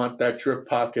 you want that drip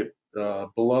pocket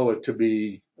below it to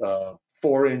be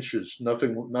 4 inches,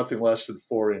 nothing less than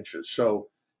 4 inches. So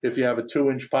if you have a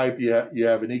 2-inch pipe, you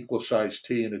have an equal size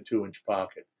T in a 2-inch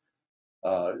pocket.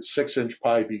 6-inch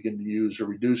pipe, you can use a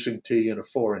reducing T in a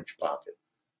 4-inch pocket.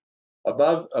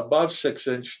 Above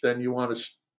 6-inch, then you want to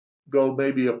go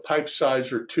maybe a pipe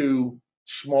size or two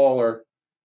smaller,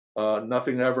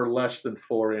 nothing ever less than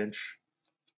 4-inch,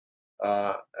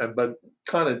 but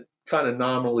kind of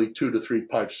nominally 2 to 3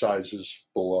 pipe sizes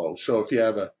below. So if you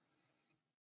have a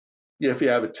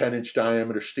 10-inch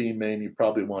diameter steam main, you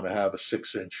probably want to have a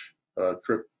 6-inch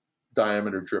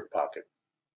diameter drip pocket.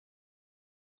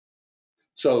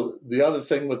 So the other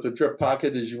thing with the drip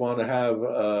pocket is you want to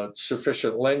have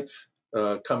sufficient length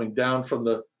coming down from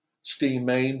the steam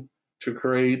main to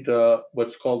create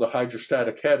what's called a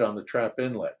hydrostatic head on the trap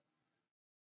inlet.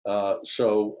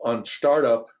 So on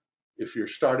startup, if you're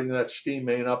starting that steam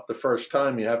main up the first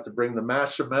time, you have to bring the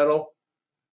mass of metal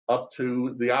up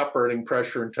to the operating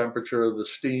pressure and temperature of the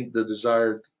steam, the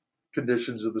desired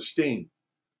conditions of the steam.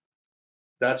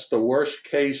 That's the worst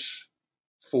case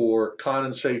for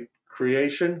condensate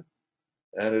creation,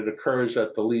 and it occurs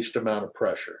at the least amount of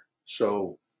pressure.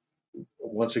 So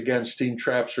once again, steam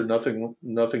traps are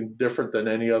nothing different than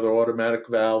any other automatic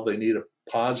valve. They need a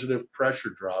positive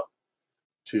pressure drop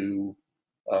to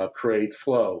create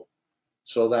flow.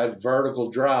 So that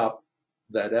vertical drop,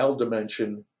 that L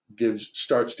dimension,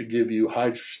 starts to give you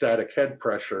hydrostatic head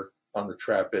pressure on the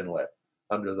trap inlet,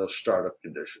 under those startup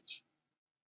conditions.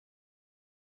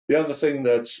 The other thing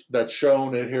that's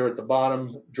shown in here at the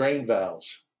bottom, drain valves.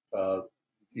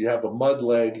 You have a mud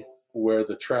leg where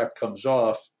the trap comes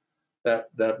off.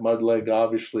 That mud leg,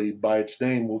 obviously, by its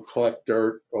name, will collect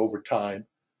dirt over time.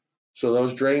 So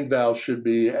those drain valves should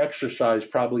be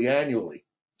exercised probably annually,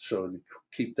 so to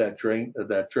keep that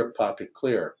drip pocket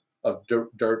clear of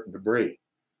dirt and debris.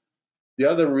 The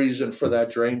other reason for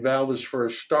that drain valve is for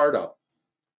a startup.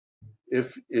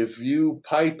 If you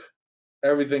pipe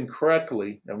everything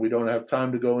correctly, and we don't have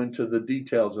time to go into the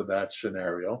details of that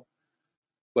scenario,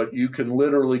 but you can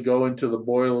literally go into the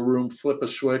boiler room, flip a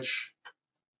switch,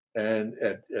 and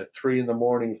at 3 in the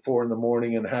morning, 4 in the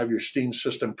morning, and have your steam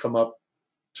system come up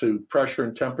to pressure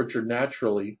and temperature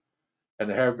naturally,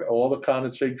 and have all the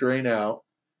condensate drain out,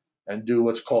 and do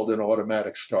what's called an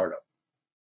automatic startup.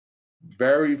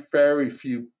 Very, very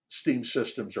few steam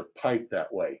systems are piped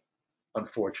that way,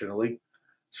 unfortunately.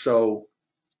 So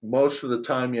most of the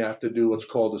time you have to do what's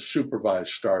called a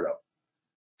supervised startup.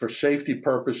 For safety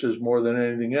purposes more than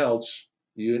anything else,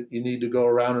 you need to go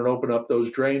around and open up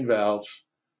those drain valves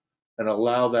and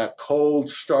allow that cold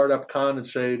startup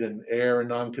condensate and air and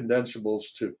non-condensables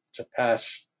to pass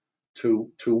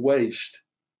to waste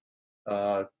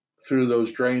through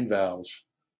those drain valves,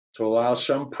 to allow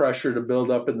some pressure to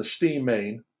build up in the steam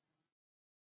main,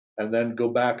 and then go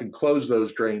back and close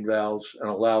those drain valves and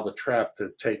allow the trap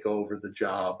to take over the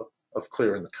job of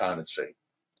clearing the condensate.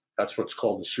 That's what's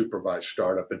called a supervised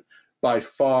startup. And by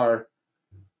far,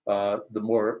 the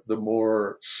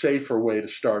more safer way to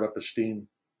start up a steam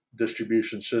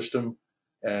distribution system.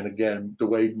 And again, the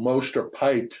way most are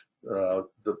piped, the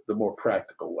more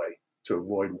practical way to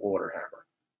avoid water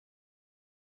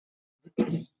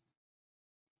hammer.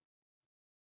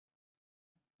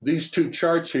 These two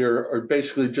charts here are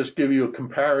basically just give you a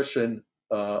comparison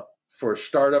for a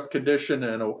startup condition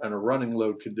and a running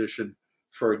load condition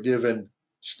for a given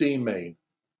steam main.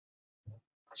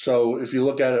 So if you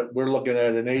look at it, we're looking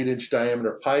at an 8-inch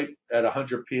diameter pipe at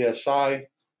 100 psi.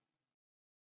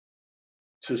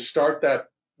 To start that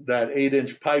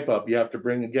 8-inch pipe up, you have to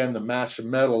bring again the mass of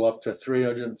metal up to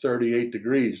 338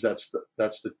 degrees. That's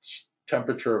the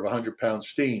temperature of 100-pound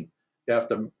steam. You have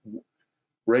to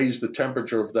raise the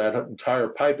temperature of that entire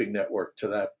piping network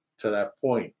to that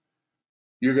point.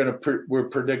 We're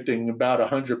predicting about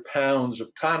 100 pounds of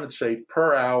condensate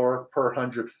per hour per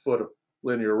 100 foot of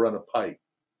linear run of pipe.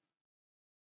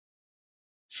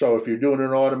 So if you're doing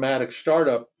an automatic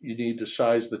startup, you need to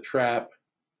size the trap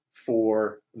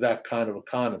for that kind of a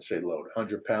condensate load,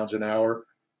 100 pounds an hour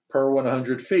per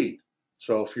 100 feet.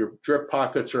 So if your drip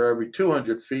pockets are every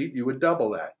 200 feet, you would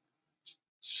double that.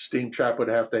 Steam trap would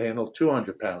have to handle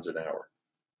 200 pounds an hour.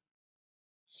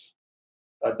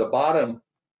 At the bottom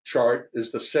chart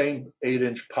is the same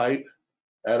 8-inch pipe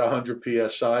at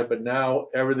 100 psi, but now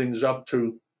everything's up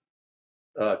to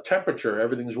temperature.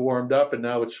 Everything's warmed up, and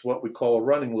now it's what we call a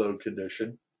running load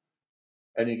condition.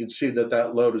 And you can see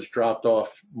that load has dropped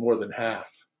off more than half.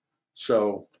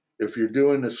 So if you're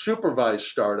doing a supervised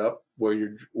startup where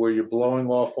you're blowing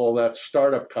off all that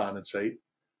startup condensate,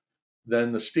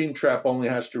 then the steam trap only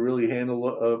has to really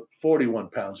handle 41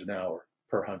 pounds an hour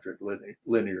per 100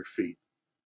 linear feet.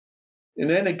 In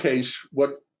any case,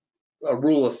 what a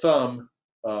rule of thumb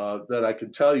that I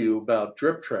can tell you about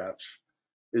drip traps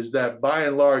is that by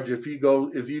and large, if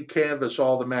you canvass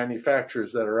all the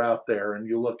manufacturers that are out there and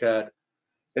you look at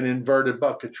an inverted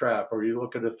bucket trap, or you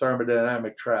look at a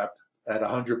thermodynamic trap at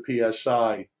 100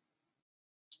 psi,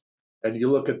 and you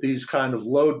look at these kind of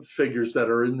load figures that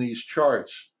are in these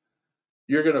charts,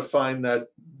 you're going to find that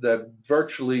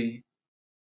virtually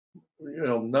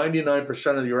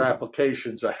 99% of your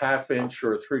applications, a 1/2 inch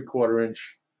or a 3/4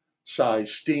 inch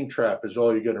size steam trap is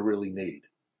all you're going to really need.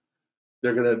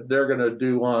 They're going to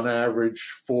do on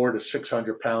average 400 to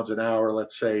 600 pounds an hour,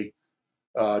 let's say,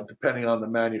 depending on the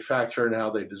manufacturer and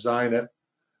how they design it.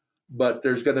 But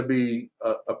there's going to be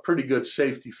a pretty good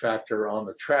safety factor on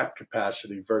the trap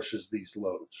capacity versus these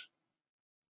loads.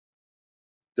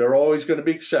 There are always going to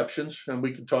be exceptions, and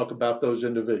we can talk about those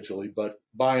individually, but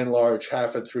by and large,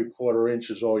 1/2 and 3/4 inch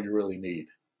is all you really need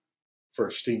for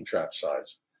a steam trap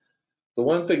size. The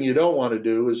one thing you don't want to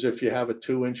do is if you have a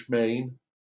 2-inch main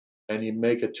and you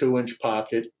make a 2-inch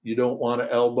pocket, you don't want to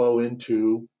elbow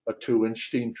into a 2-inch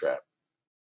steam trap.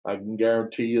 I can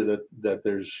guarantee you that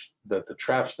the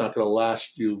trap's not going to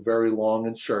last you very long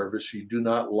in service. You do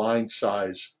not line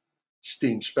size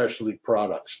steam specialty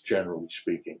products, generally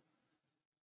speaking.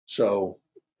 So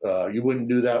you wouldn't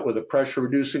do that with a pressure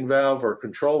reducing valve or a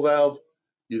control valve.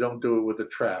 You don't do it with a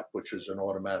trap, which is an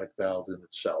automatic valve in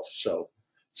itself. So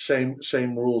same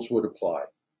rules would apply.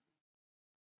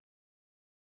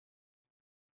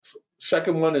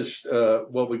 Second one is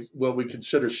what we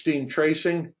consider steam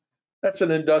tracing. That's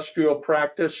an industrial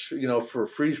practice, for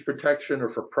freeze protection or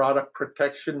for product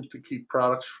protection to keep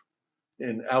products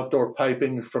in outdoor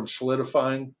piping from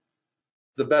solidifying.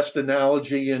 The best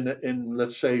analogy in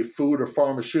let's say food or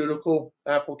pharmaceutical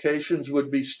applications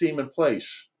would be steam in place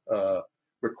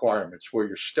requirements, where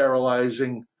you're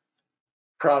sterilizing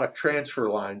product transfer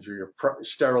lines or you're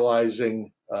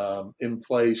sterilizing in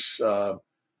place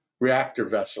reactor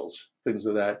vessels, things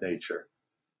of that nature.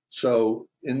 So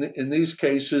in these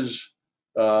cases,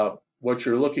 what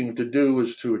you're looking to do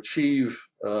is to achieve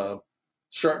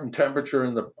certain temperature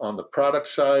on the product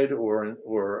side,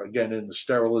 or again in the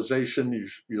sterilization,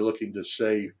 you're looking to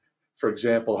say, for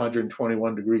example,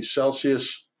 121 degrees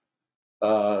Celsius,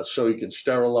 so you can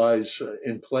sterilize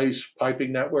in place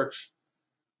piping networks.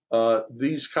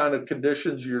 These kind of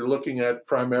conditions, you're looking at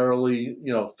primarily,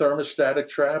 thermostatic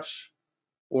traps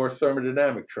or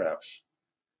thermodynamic traps.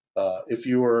 If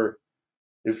you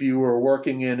were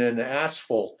working in an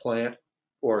asphalt plant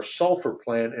or a sulfur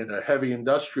plant in a heavy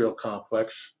industrial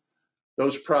complex,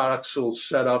 those products will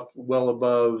set up well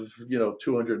above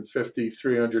 250,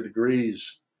 300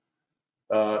 degrees.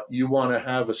 You want to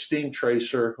have a steam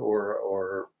tracer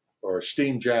or a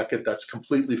steam jacket that's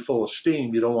completely full of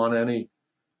steam. You don't want any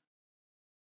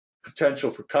potential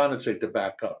for condensate to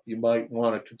back up. You might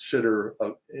want to consider,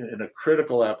 in a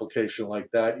critical application like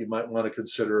that, you might want to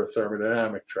consider a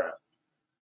thermodynamic trap.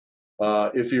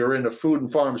 If you're in a food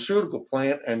and pharmaceutical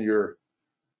plant and you're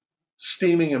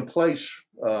steaming in place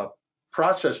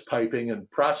process piping and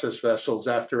process vessels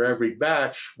after every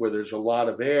batch where there's a lot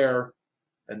of air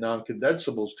and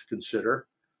non-condensables to consider,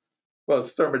 well,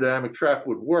 the thermodynamic trap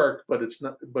would work, but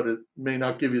it may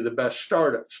not give you the best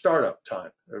startup time,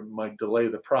 or it might delay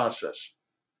the process.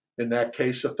 In that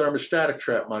case, a thermostatic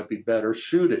trap might be better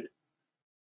suited,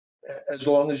 as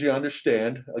long as you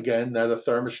understand, again, that a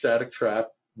thermostatic trap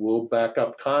will back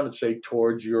up condensate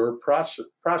towards your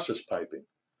process piping.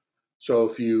 So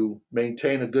if you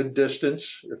maintain a good distance,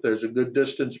 if there's a good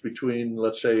distance between,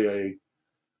 let's say, a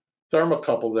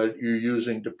thermocouple that you're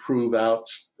using to prove out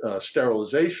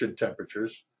sterilization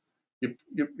temperatures,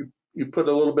 you put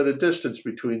a little bit of distance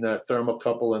between that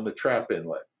thermocouple and the trap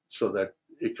inlet, so that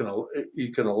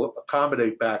you can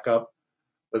accommodate backup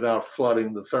without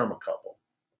flooding the thermocouple.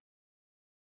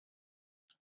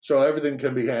 So everything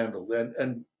can be handled,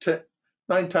 and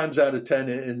 9 times out of 10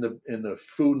 in the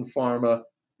food and pharma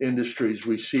industries,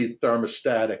 we see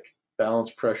thermostatic,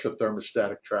 balanced pressure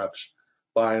thermostatic traps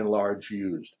by and large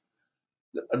used.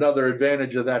 Another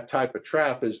advantage of that type of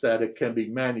trap is that it can be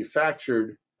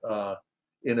manufactured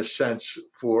in a sense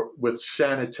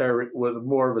with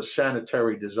more of a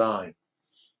sanitary design.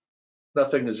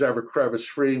 Nothing is ever crevice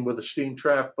free with a steam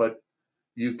trap, but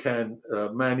you can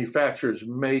manufacturers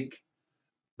make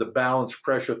the balanced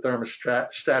pressure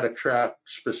thermostatic trap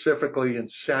specifically in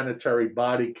sanitary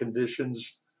body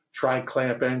conditions,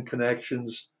 tri-clamp end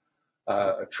connections,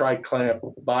 a tri-clamp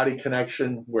body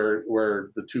connection where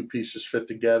the two pieces fit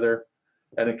together,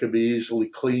 and it can be easily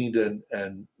cleaned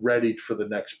and readied for the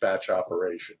next batch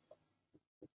operation.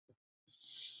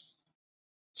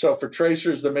 So for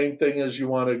tracers, the main thing is you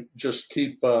want to just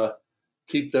keep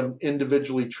them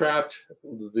individually trapped.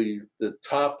 The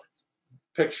top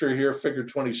picture here, figure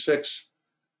 26,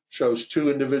 shows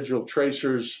 2 individual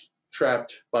tracers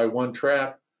trapped by one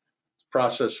trap.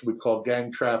 Process we call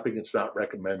gang trapping. It's not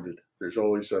recommended. There's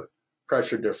always a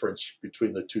pressure difference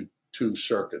between the two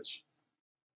circuits.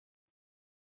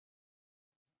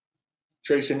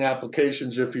 Tracing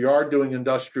applications, if you are doing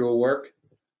industrial work,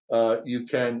 you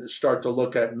can start to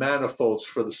look at manifolds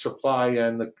for the supply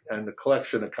and the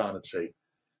collection of condensate.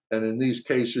 And in these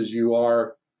cases, you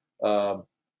are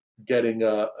getting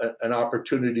an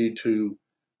opportunity to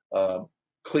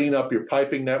clean up your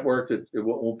piping network. It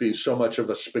won't be so much of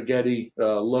a spaghetti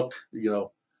look,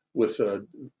 with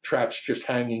traps just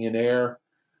hanging in air.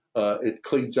 It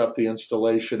cleans up the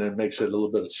installation and makes it a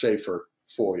little bit safer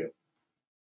for you.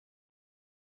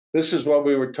 This is what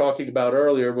we were talking about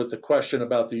earlier with the question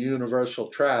about the universal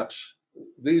traps.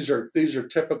 These are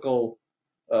typical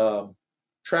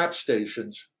trap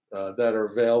stations that are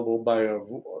available by,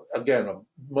 again,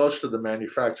 most of the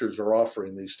manufacturers are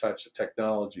offering these types of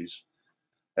technologies.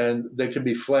 And they can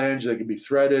be flanged, they can be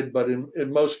threaded, but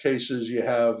in most cases you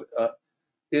have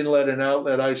inlet and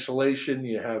outlet isolation,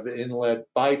 you have inlet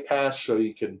bypass, so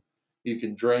you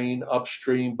can drain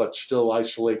upstream but still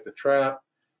isolate the trap.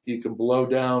 You can blow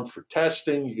down for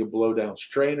testing, you can blow down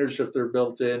strainers if they're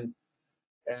built in,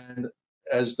 and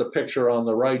as the picture on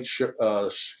the right, on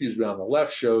the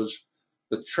left shows,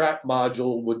 the trap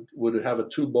module would have a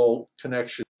 2-bolt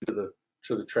connection to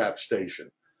to the trap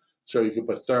station. So you can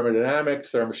put thermodynamic,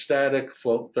 thermostatic,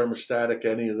 float thermostatic,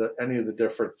 any of the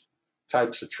different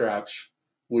types of traps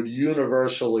would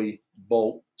universally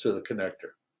bolt to the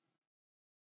connector.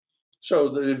 So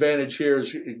the advantage here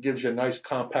is it gives you a nice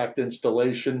compact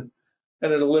installation,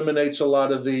 and it eliminates a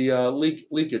lot of the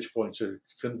leakage points. A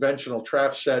conventional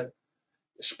trap set,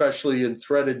 especially in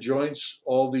threaded joints,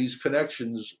 all these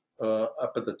connections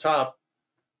up at the top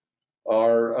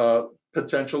are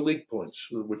potential leak points,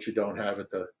 which you don't have at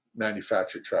the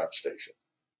manufactured trap station.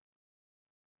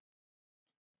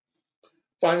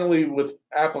 Finally, with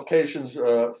applications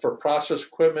for process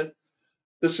equipment,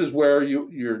 this is where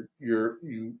you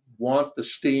want the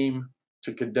steam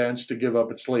to condense to give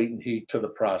up its latent heat to the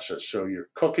process. So you're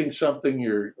cooking something,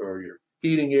 you're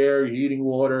heating air, you're heating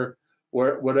water,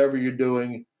 whatever you're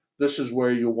doing, this is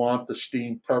where you want the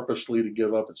steam purposely to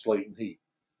give up its latent heat.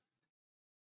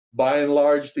 By and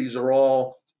large, these are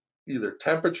all either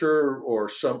temperature or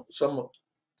some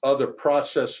other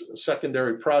process,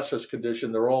 secondary process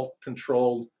condition. They're all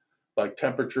controlled by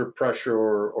temperature, pressure,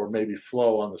 or maybe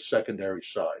flow on the secondary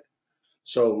side.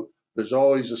 So there's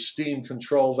always a steam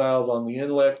control valve on the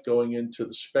inlet going into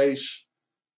the space,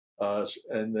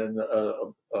 and then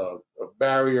a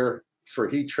barrier for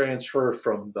heat transfer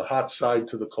from the hot side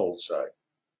to the cold side.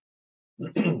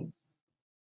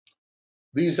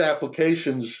 These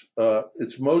applications,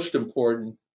 it's most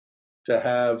important to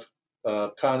have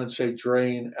condensate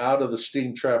drain out of the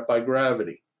steam trap by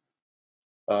gravity.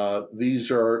 These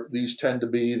tend to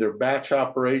be either batch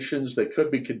operations. They could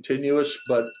be continuous,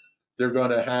 but they're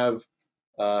going to have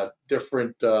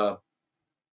different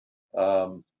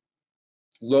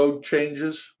load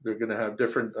changes. They're going to have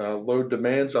different load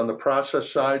demands on the process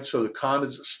side. So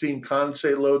the steam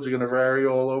condensate loads are going to vary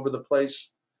all over the place.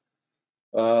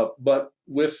 But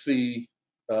with the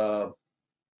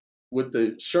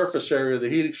surface area of the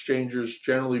heat exchangers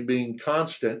generally being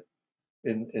constant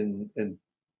in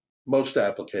most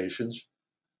applications,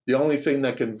 the only thing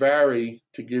that can vary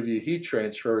to give you heat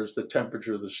transfer is the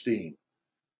temperature of the steam.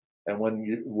 And when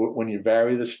you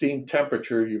vary the steam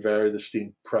temperature, you vary the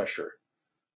steam pressure.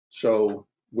 So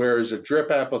whereas a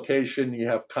drip application, you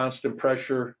have constant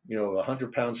pressure, a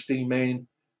 100-pound steam main,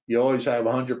 you always have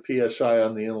 100 psi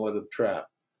on the inlet of the trap.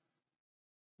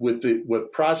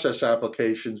 With process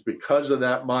applications, because of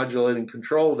that modulating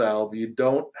control valve, you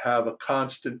don't have a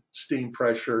constant steam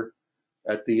pressure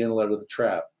at the inlet of the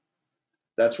trap.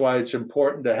 That's why it's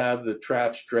important to have the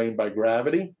traps drained by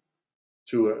gravity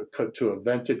to a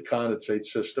vented condensate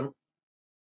system.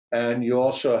 And you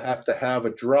also have to have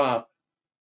a drop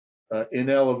in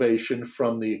elevation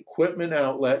from the equipment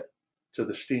outlet to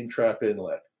the steam trap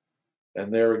inlet.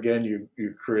 And there again,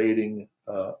 you're creating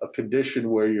a condition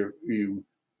where you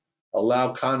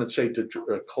allow condensate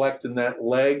to collect in that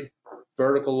leg,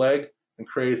 vertical leg, and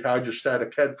create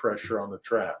hydrostatic head pressure on the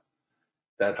trap.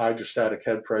 That hydrostatic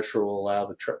head pressure will allow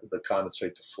the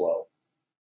condensate to flow.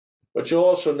 But you'll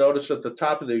also notice at the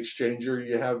top of the exchanger,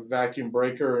 you have a vacuum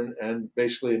breaker and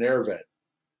basically an air vent.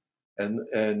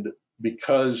 And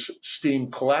because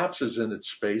steam collapses in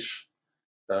its space,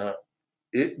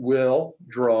 it will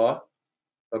draw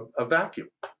a vacuum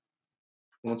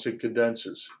once it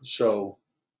condenses. So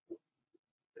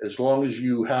as long as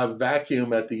you have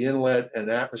vacuum at the inlet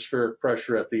and atmospheric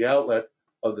pressure at the outlet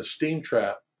of the steam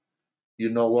trap, you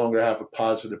no longer have a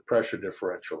positive pressure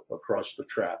differential across the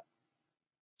trap.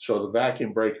 So the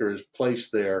vacuum breaker is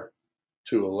placed there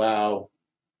to allow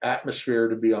atmosphere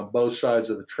to be on both sides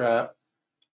of the trap,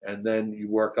 and then you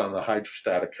work on the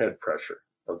hydrostatic head pressure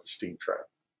of the steam trap.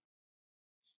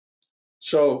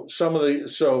 So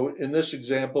in this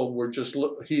example, we're just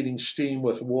heating steam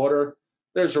with water.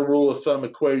 There's a rule of thumb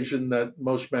equation that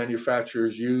most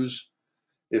manufacturers use.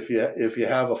 If you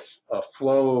have a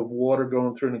flow of water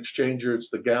going through an exchanger, it's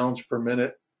the gallons per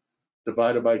minute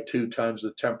divided by 2 times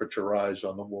the temperature rise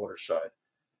on the water side.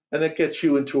 And that gets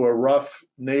you into a rough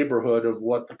neighborhood of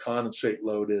what the condensate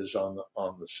load is on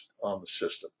the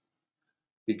system.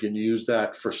 You can use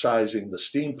that for sizing the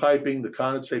steam piping, the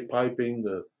condensate piping,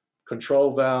 the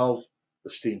control valve,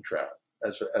 the steam trap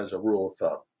as a rule of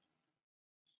thumb.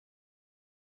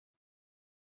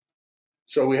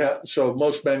 So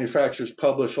most manufacturers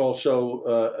publish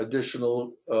also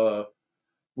additional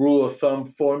rule of thumb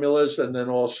formulas, and then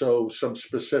also some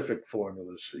specific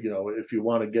formulas. If you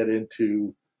want to get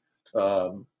into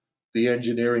the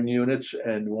engineering units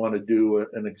and want to do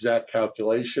an exact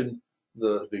calculation,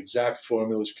 the exact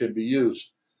formulas can be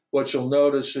used. What you'll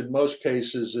notice in most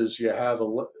cases is you have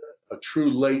a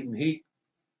true latent heat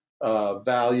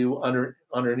value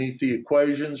underneath the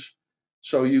equations.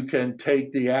 So you can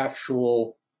take the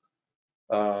actual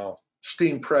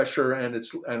steam pressure and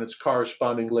its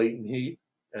corresponding latent heat,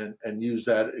 and use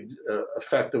that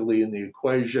effectively in the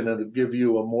equation, and it'll give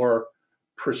you a more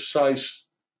precise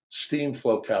steam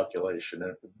flow calculation,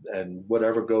 and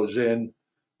whatever goes in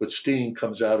with steam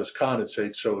comes out as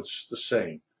condensate, so it's the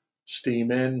same.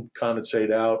 Steam in,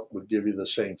 condensate out would give you the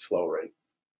same flow rate.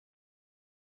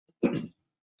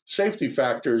 Safety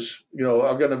factors,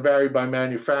 are going to vary by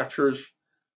manufacturers,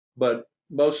 but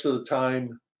most of the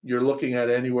time you're looking at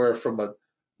anywhere from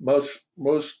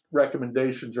most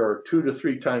recommendations are a 2 to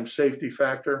 3 times safety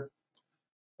factor.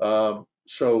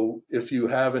 So if you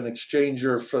have an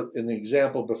exchanger, in the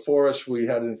example before us, we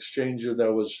had an exchanger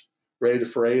that was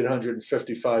rated for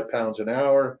 855 pounds an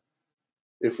hour.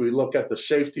 If we look at the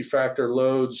safety factor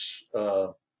loads,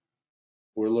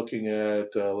 we're looking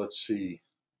at, let's see,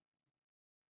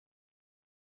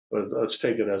 let's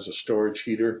take it as a storage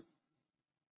heater.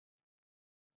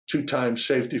 2 times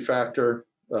safety factor.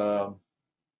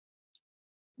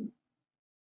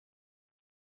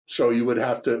 So you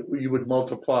would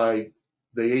multiply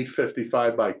the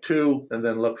 855 by 2 and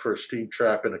then look for a steam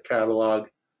trap in a catalog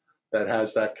that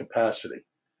has that capacity.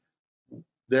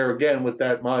 There again, with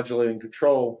that modulating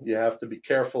control, you have to be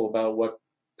careful about what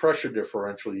pressure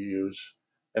differential you use.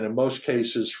 And in most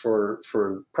cases, for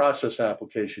process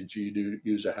applications, you do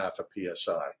use a half a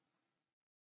PSI.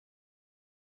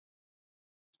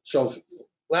 So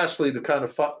lastly, to kind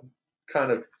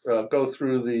of go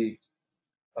through the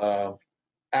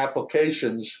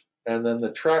applications and then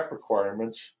the trap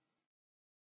requirements.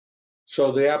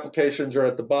 So the applications are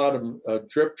at the bottom.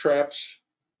 Drip traps,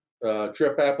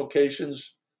 drip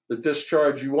applications. The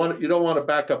discharge, you don't want to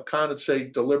back up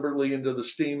condensate deliberately into the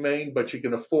steam main, but you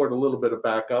can afford a little bit of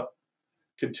backup.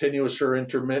 Continuous or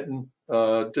intermittent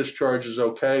discharge is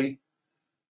okay.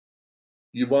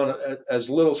 You want as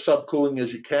little subcooling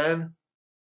as you can,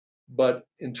 but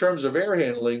in terms of air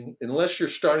handling, unless you're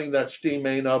starting that steam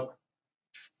main up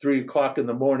 3 o'clock in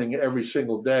the morning every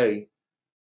single day,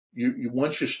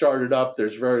 once you start it up,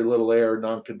 there's very little air,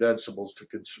 non-condensables to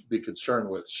be concerned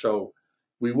with. So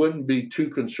we wouldn't be too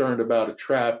concerned about a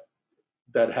trap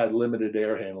that had limited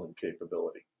air handling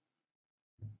capability.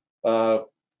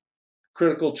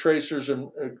 Critical tracers and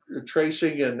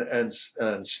tracing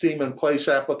and steam in place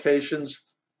applications.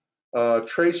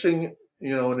 Tracing,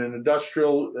 in an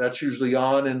industrial, that's usually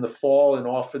on in the fall and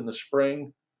off in the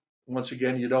spring. Once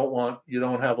again, you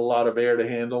don't have a lot of air to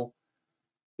handle.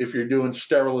 If you're doing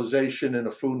sterilization in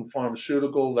a food and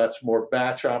pharmaceutical, that's more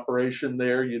batch operation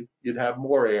there. You'd have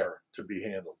more air to be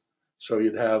handled. So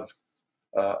you'd have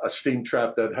a steam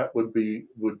trap that would be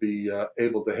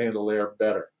able to handle air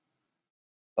better.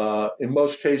 In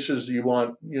most cases, you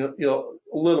want a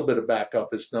little bit of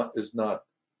backup is not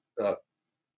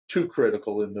too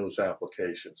critical in those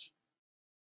applications.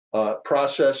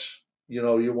 Process,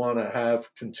 you want to have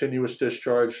continuous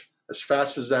discharge. As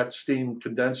fast as that steam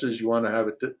condenses, you want to have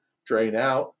it drain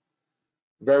out.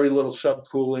 Very little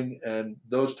subcooling, and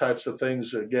those types of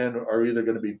things, again, are either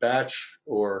going to be batch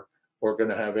or going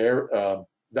to have air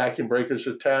vacuum breakers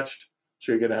attached.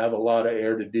 So you're going to have a lot of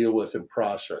air to deal with in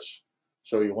process.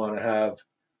 So you want to have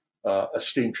a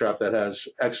steam trap that has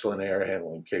excellent air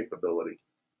handling capability.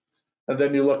 And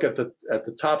then you look at the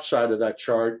top side of that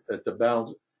chart at the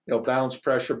balance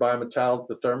pressure bimetallic,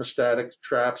 the thermostatic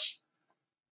traps.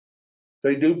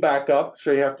 They do back up,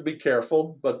 so you have to be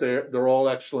careful, but they're all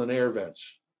excellent air vents.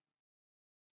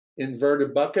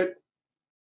 Inverted bucket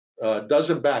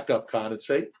doesn't back up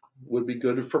condensate, would be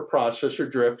good for process or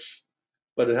drips,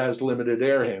 but it has limited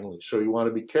air handling, so you want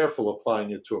to be careful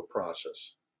applying it to a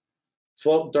process.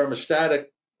 Float thermostatic,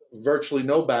 virtually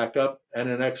no backup and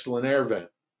an excellent air vent.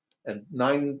 And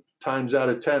 9 times out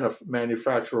of 10, a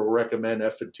manufacturer will recommend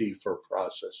F&T for a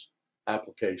process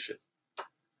application.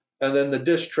 And then the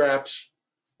dish traps,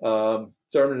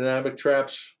 thermodynamic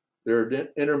traps, they're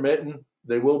intermittent.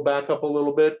 They will back up a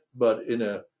little bit, but in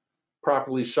a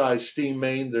properly sized steam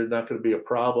main, they're not going to be a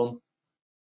problem.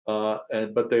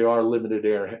 But they are limited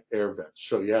air vents,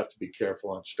 so you have to be careful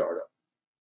on startup.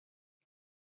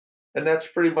 And that's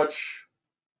pretty much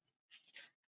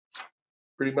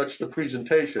the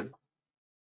presentation.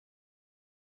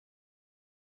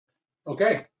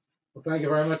 Okay. Well, thank you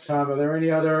very much, Tom. Are there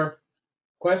any other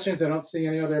questions? I don't see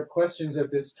any other questions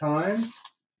at this time.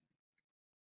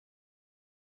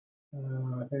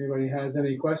 If anybody has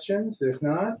any questions, if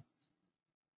not,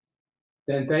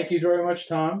 then thank you very much,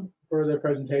 Tom, for the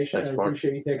presentation. Thanks, I Mark.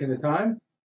 appreciate you taking the time.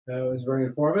 It was very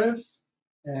informative.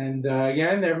 And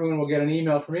again, everyone will get an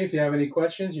email from me. If you have any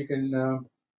questions, you can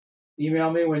email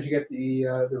me when you get the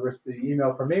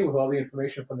email from me with all the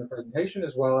information from the presentation,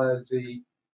 as well as the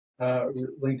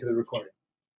link to the recording.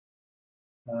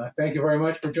 Thank you very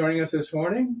much for joining us this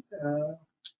morning.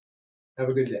 Have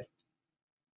a good day.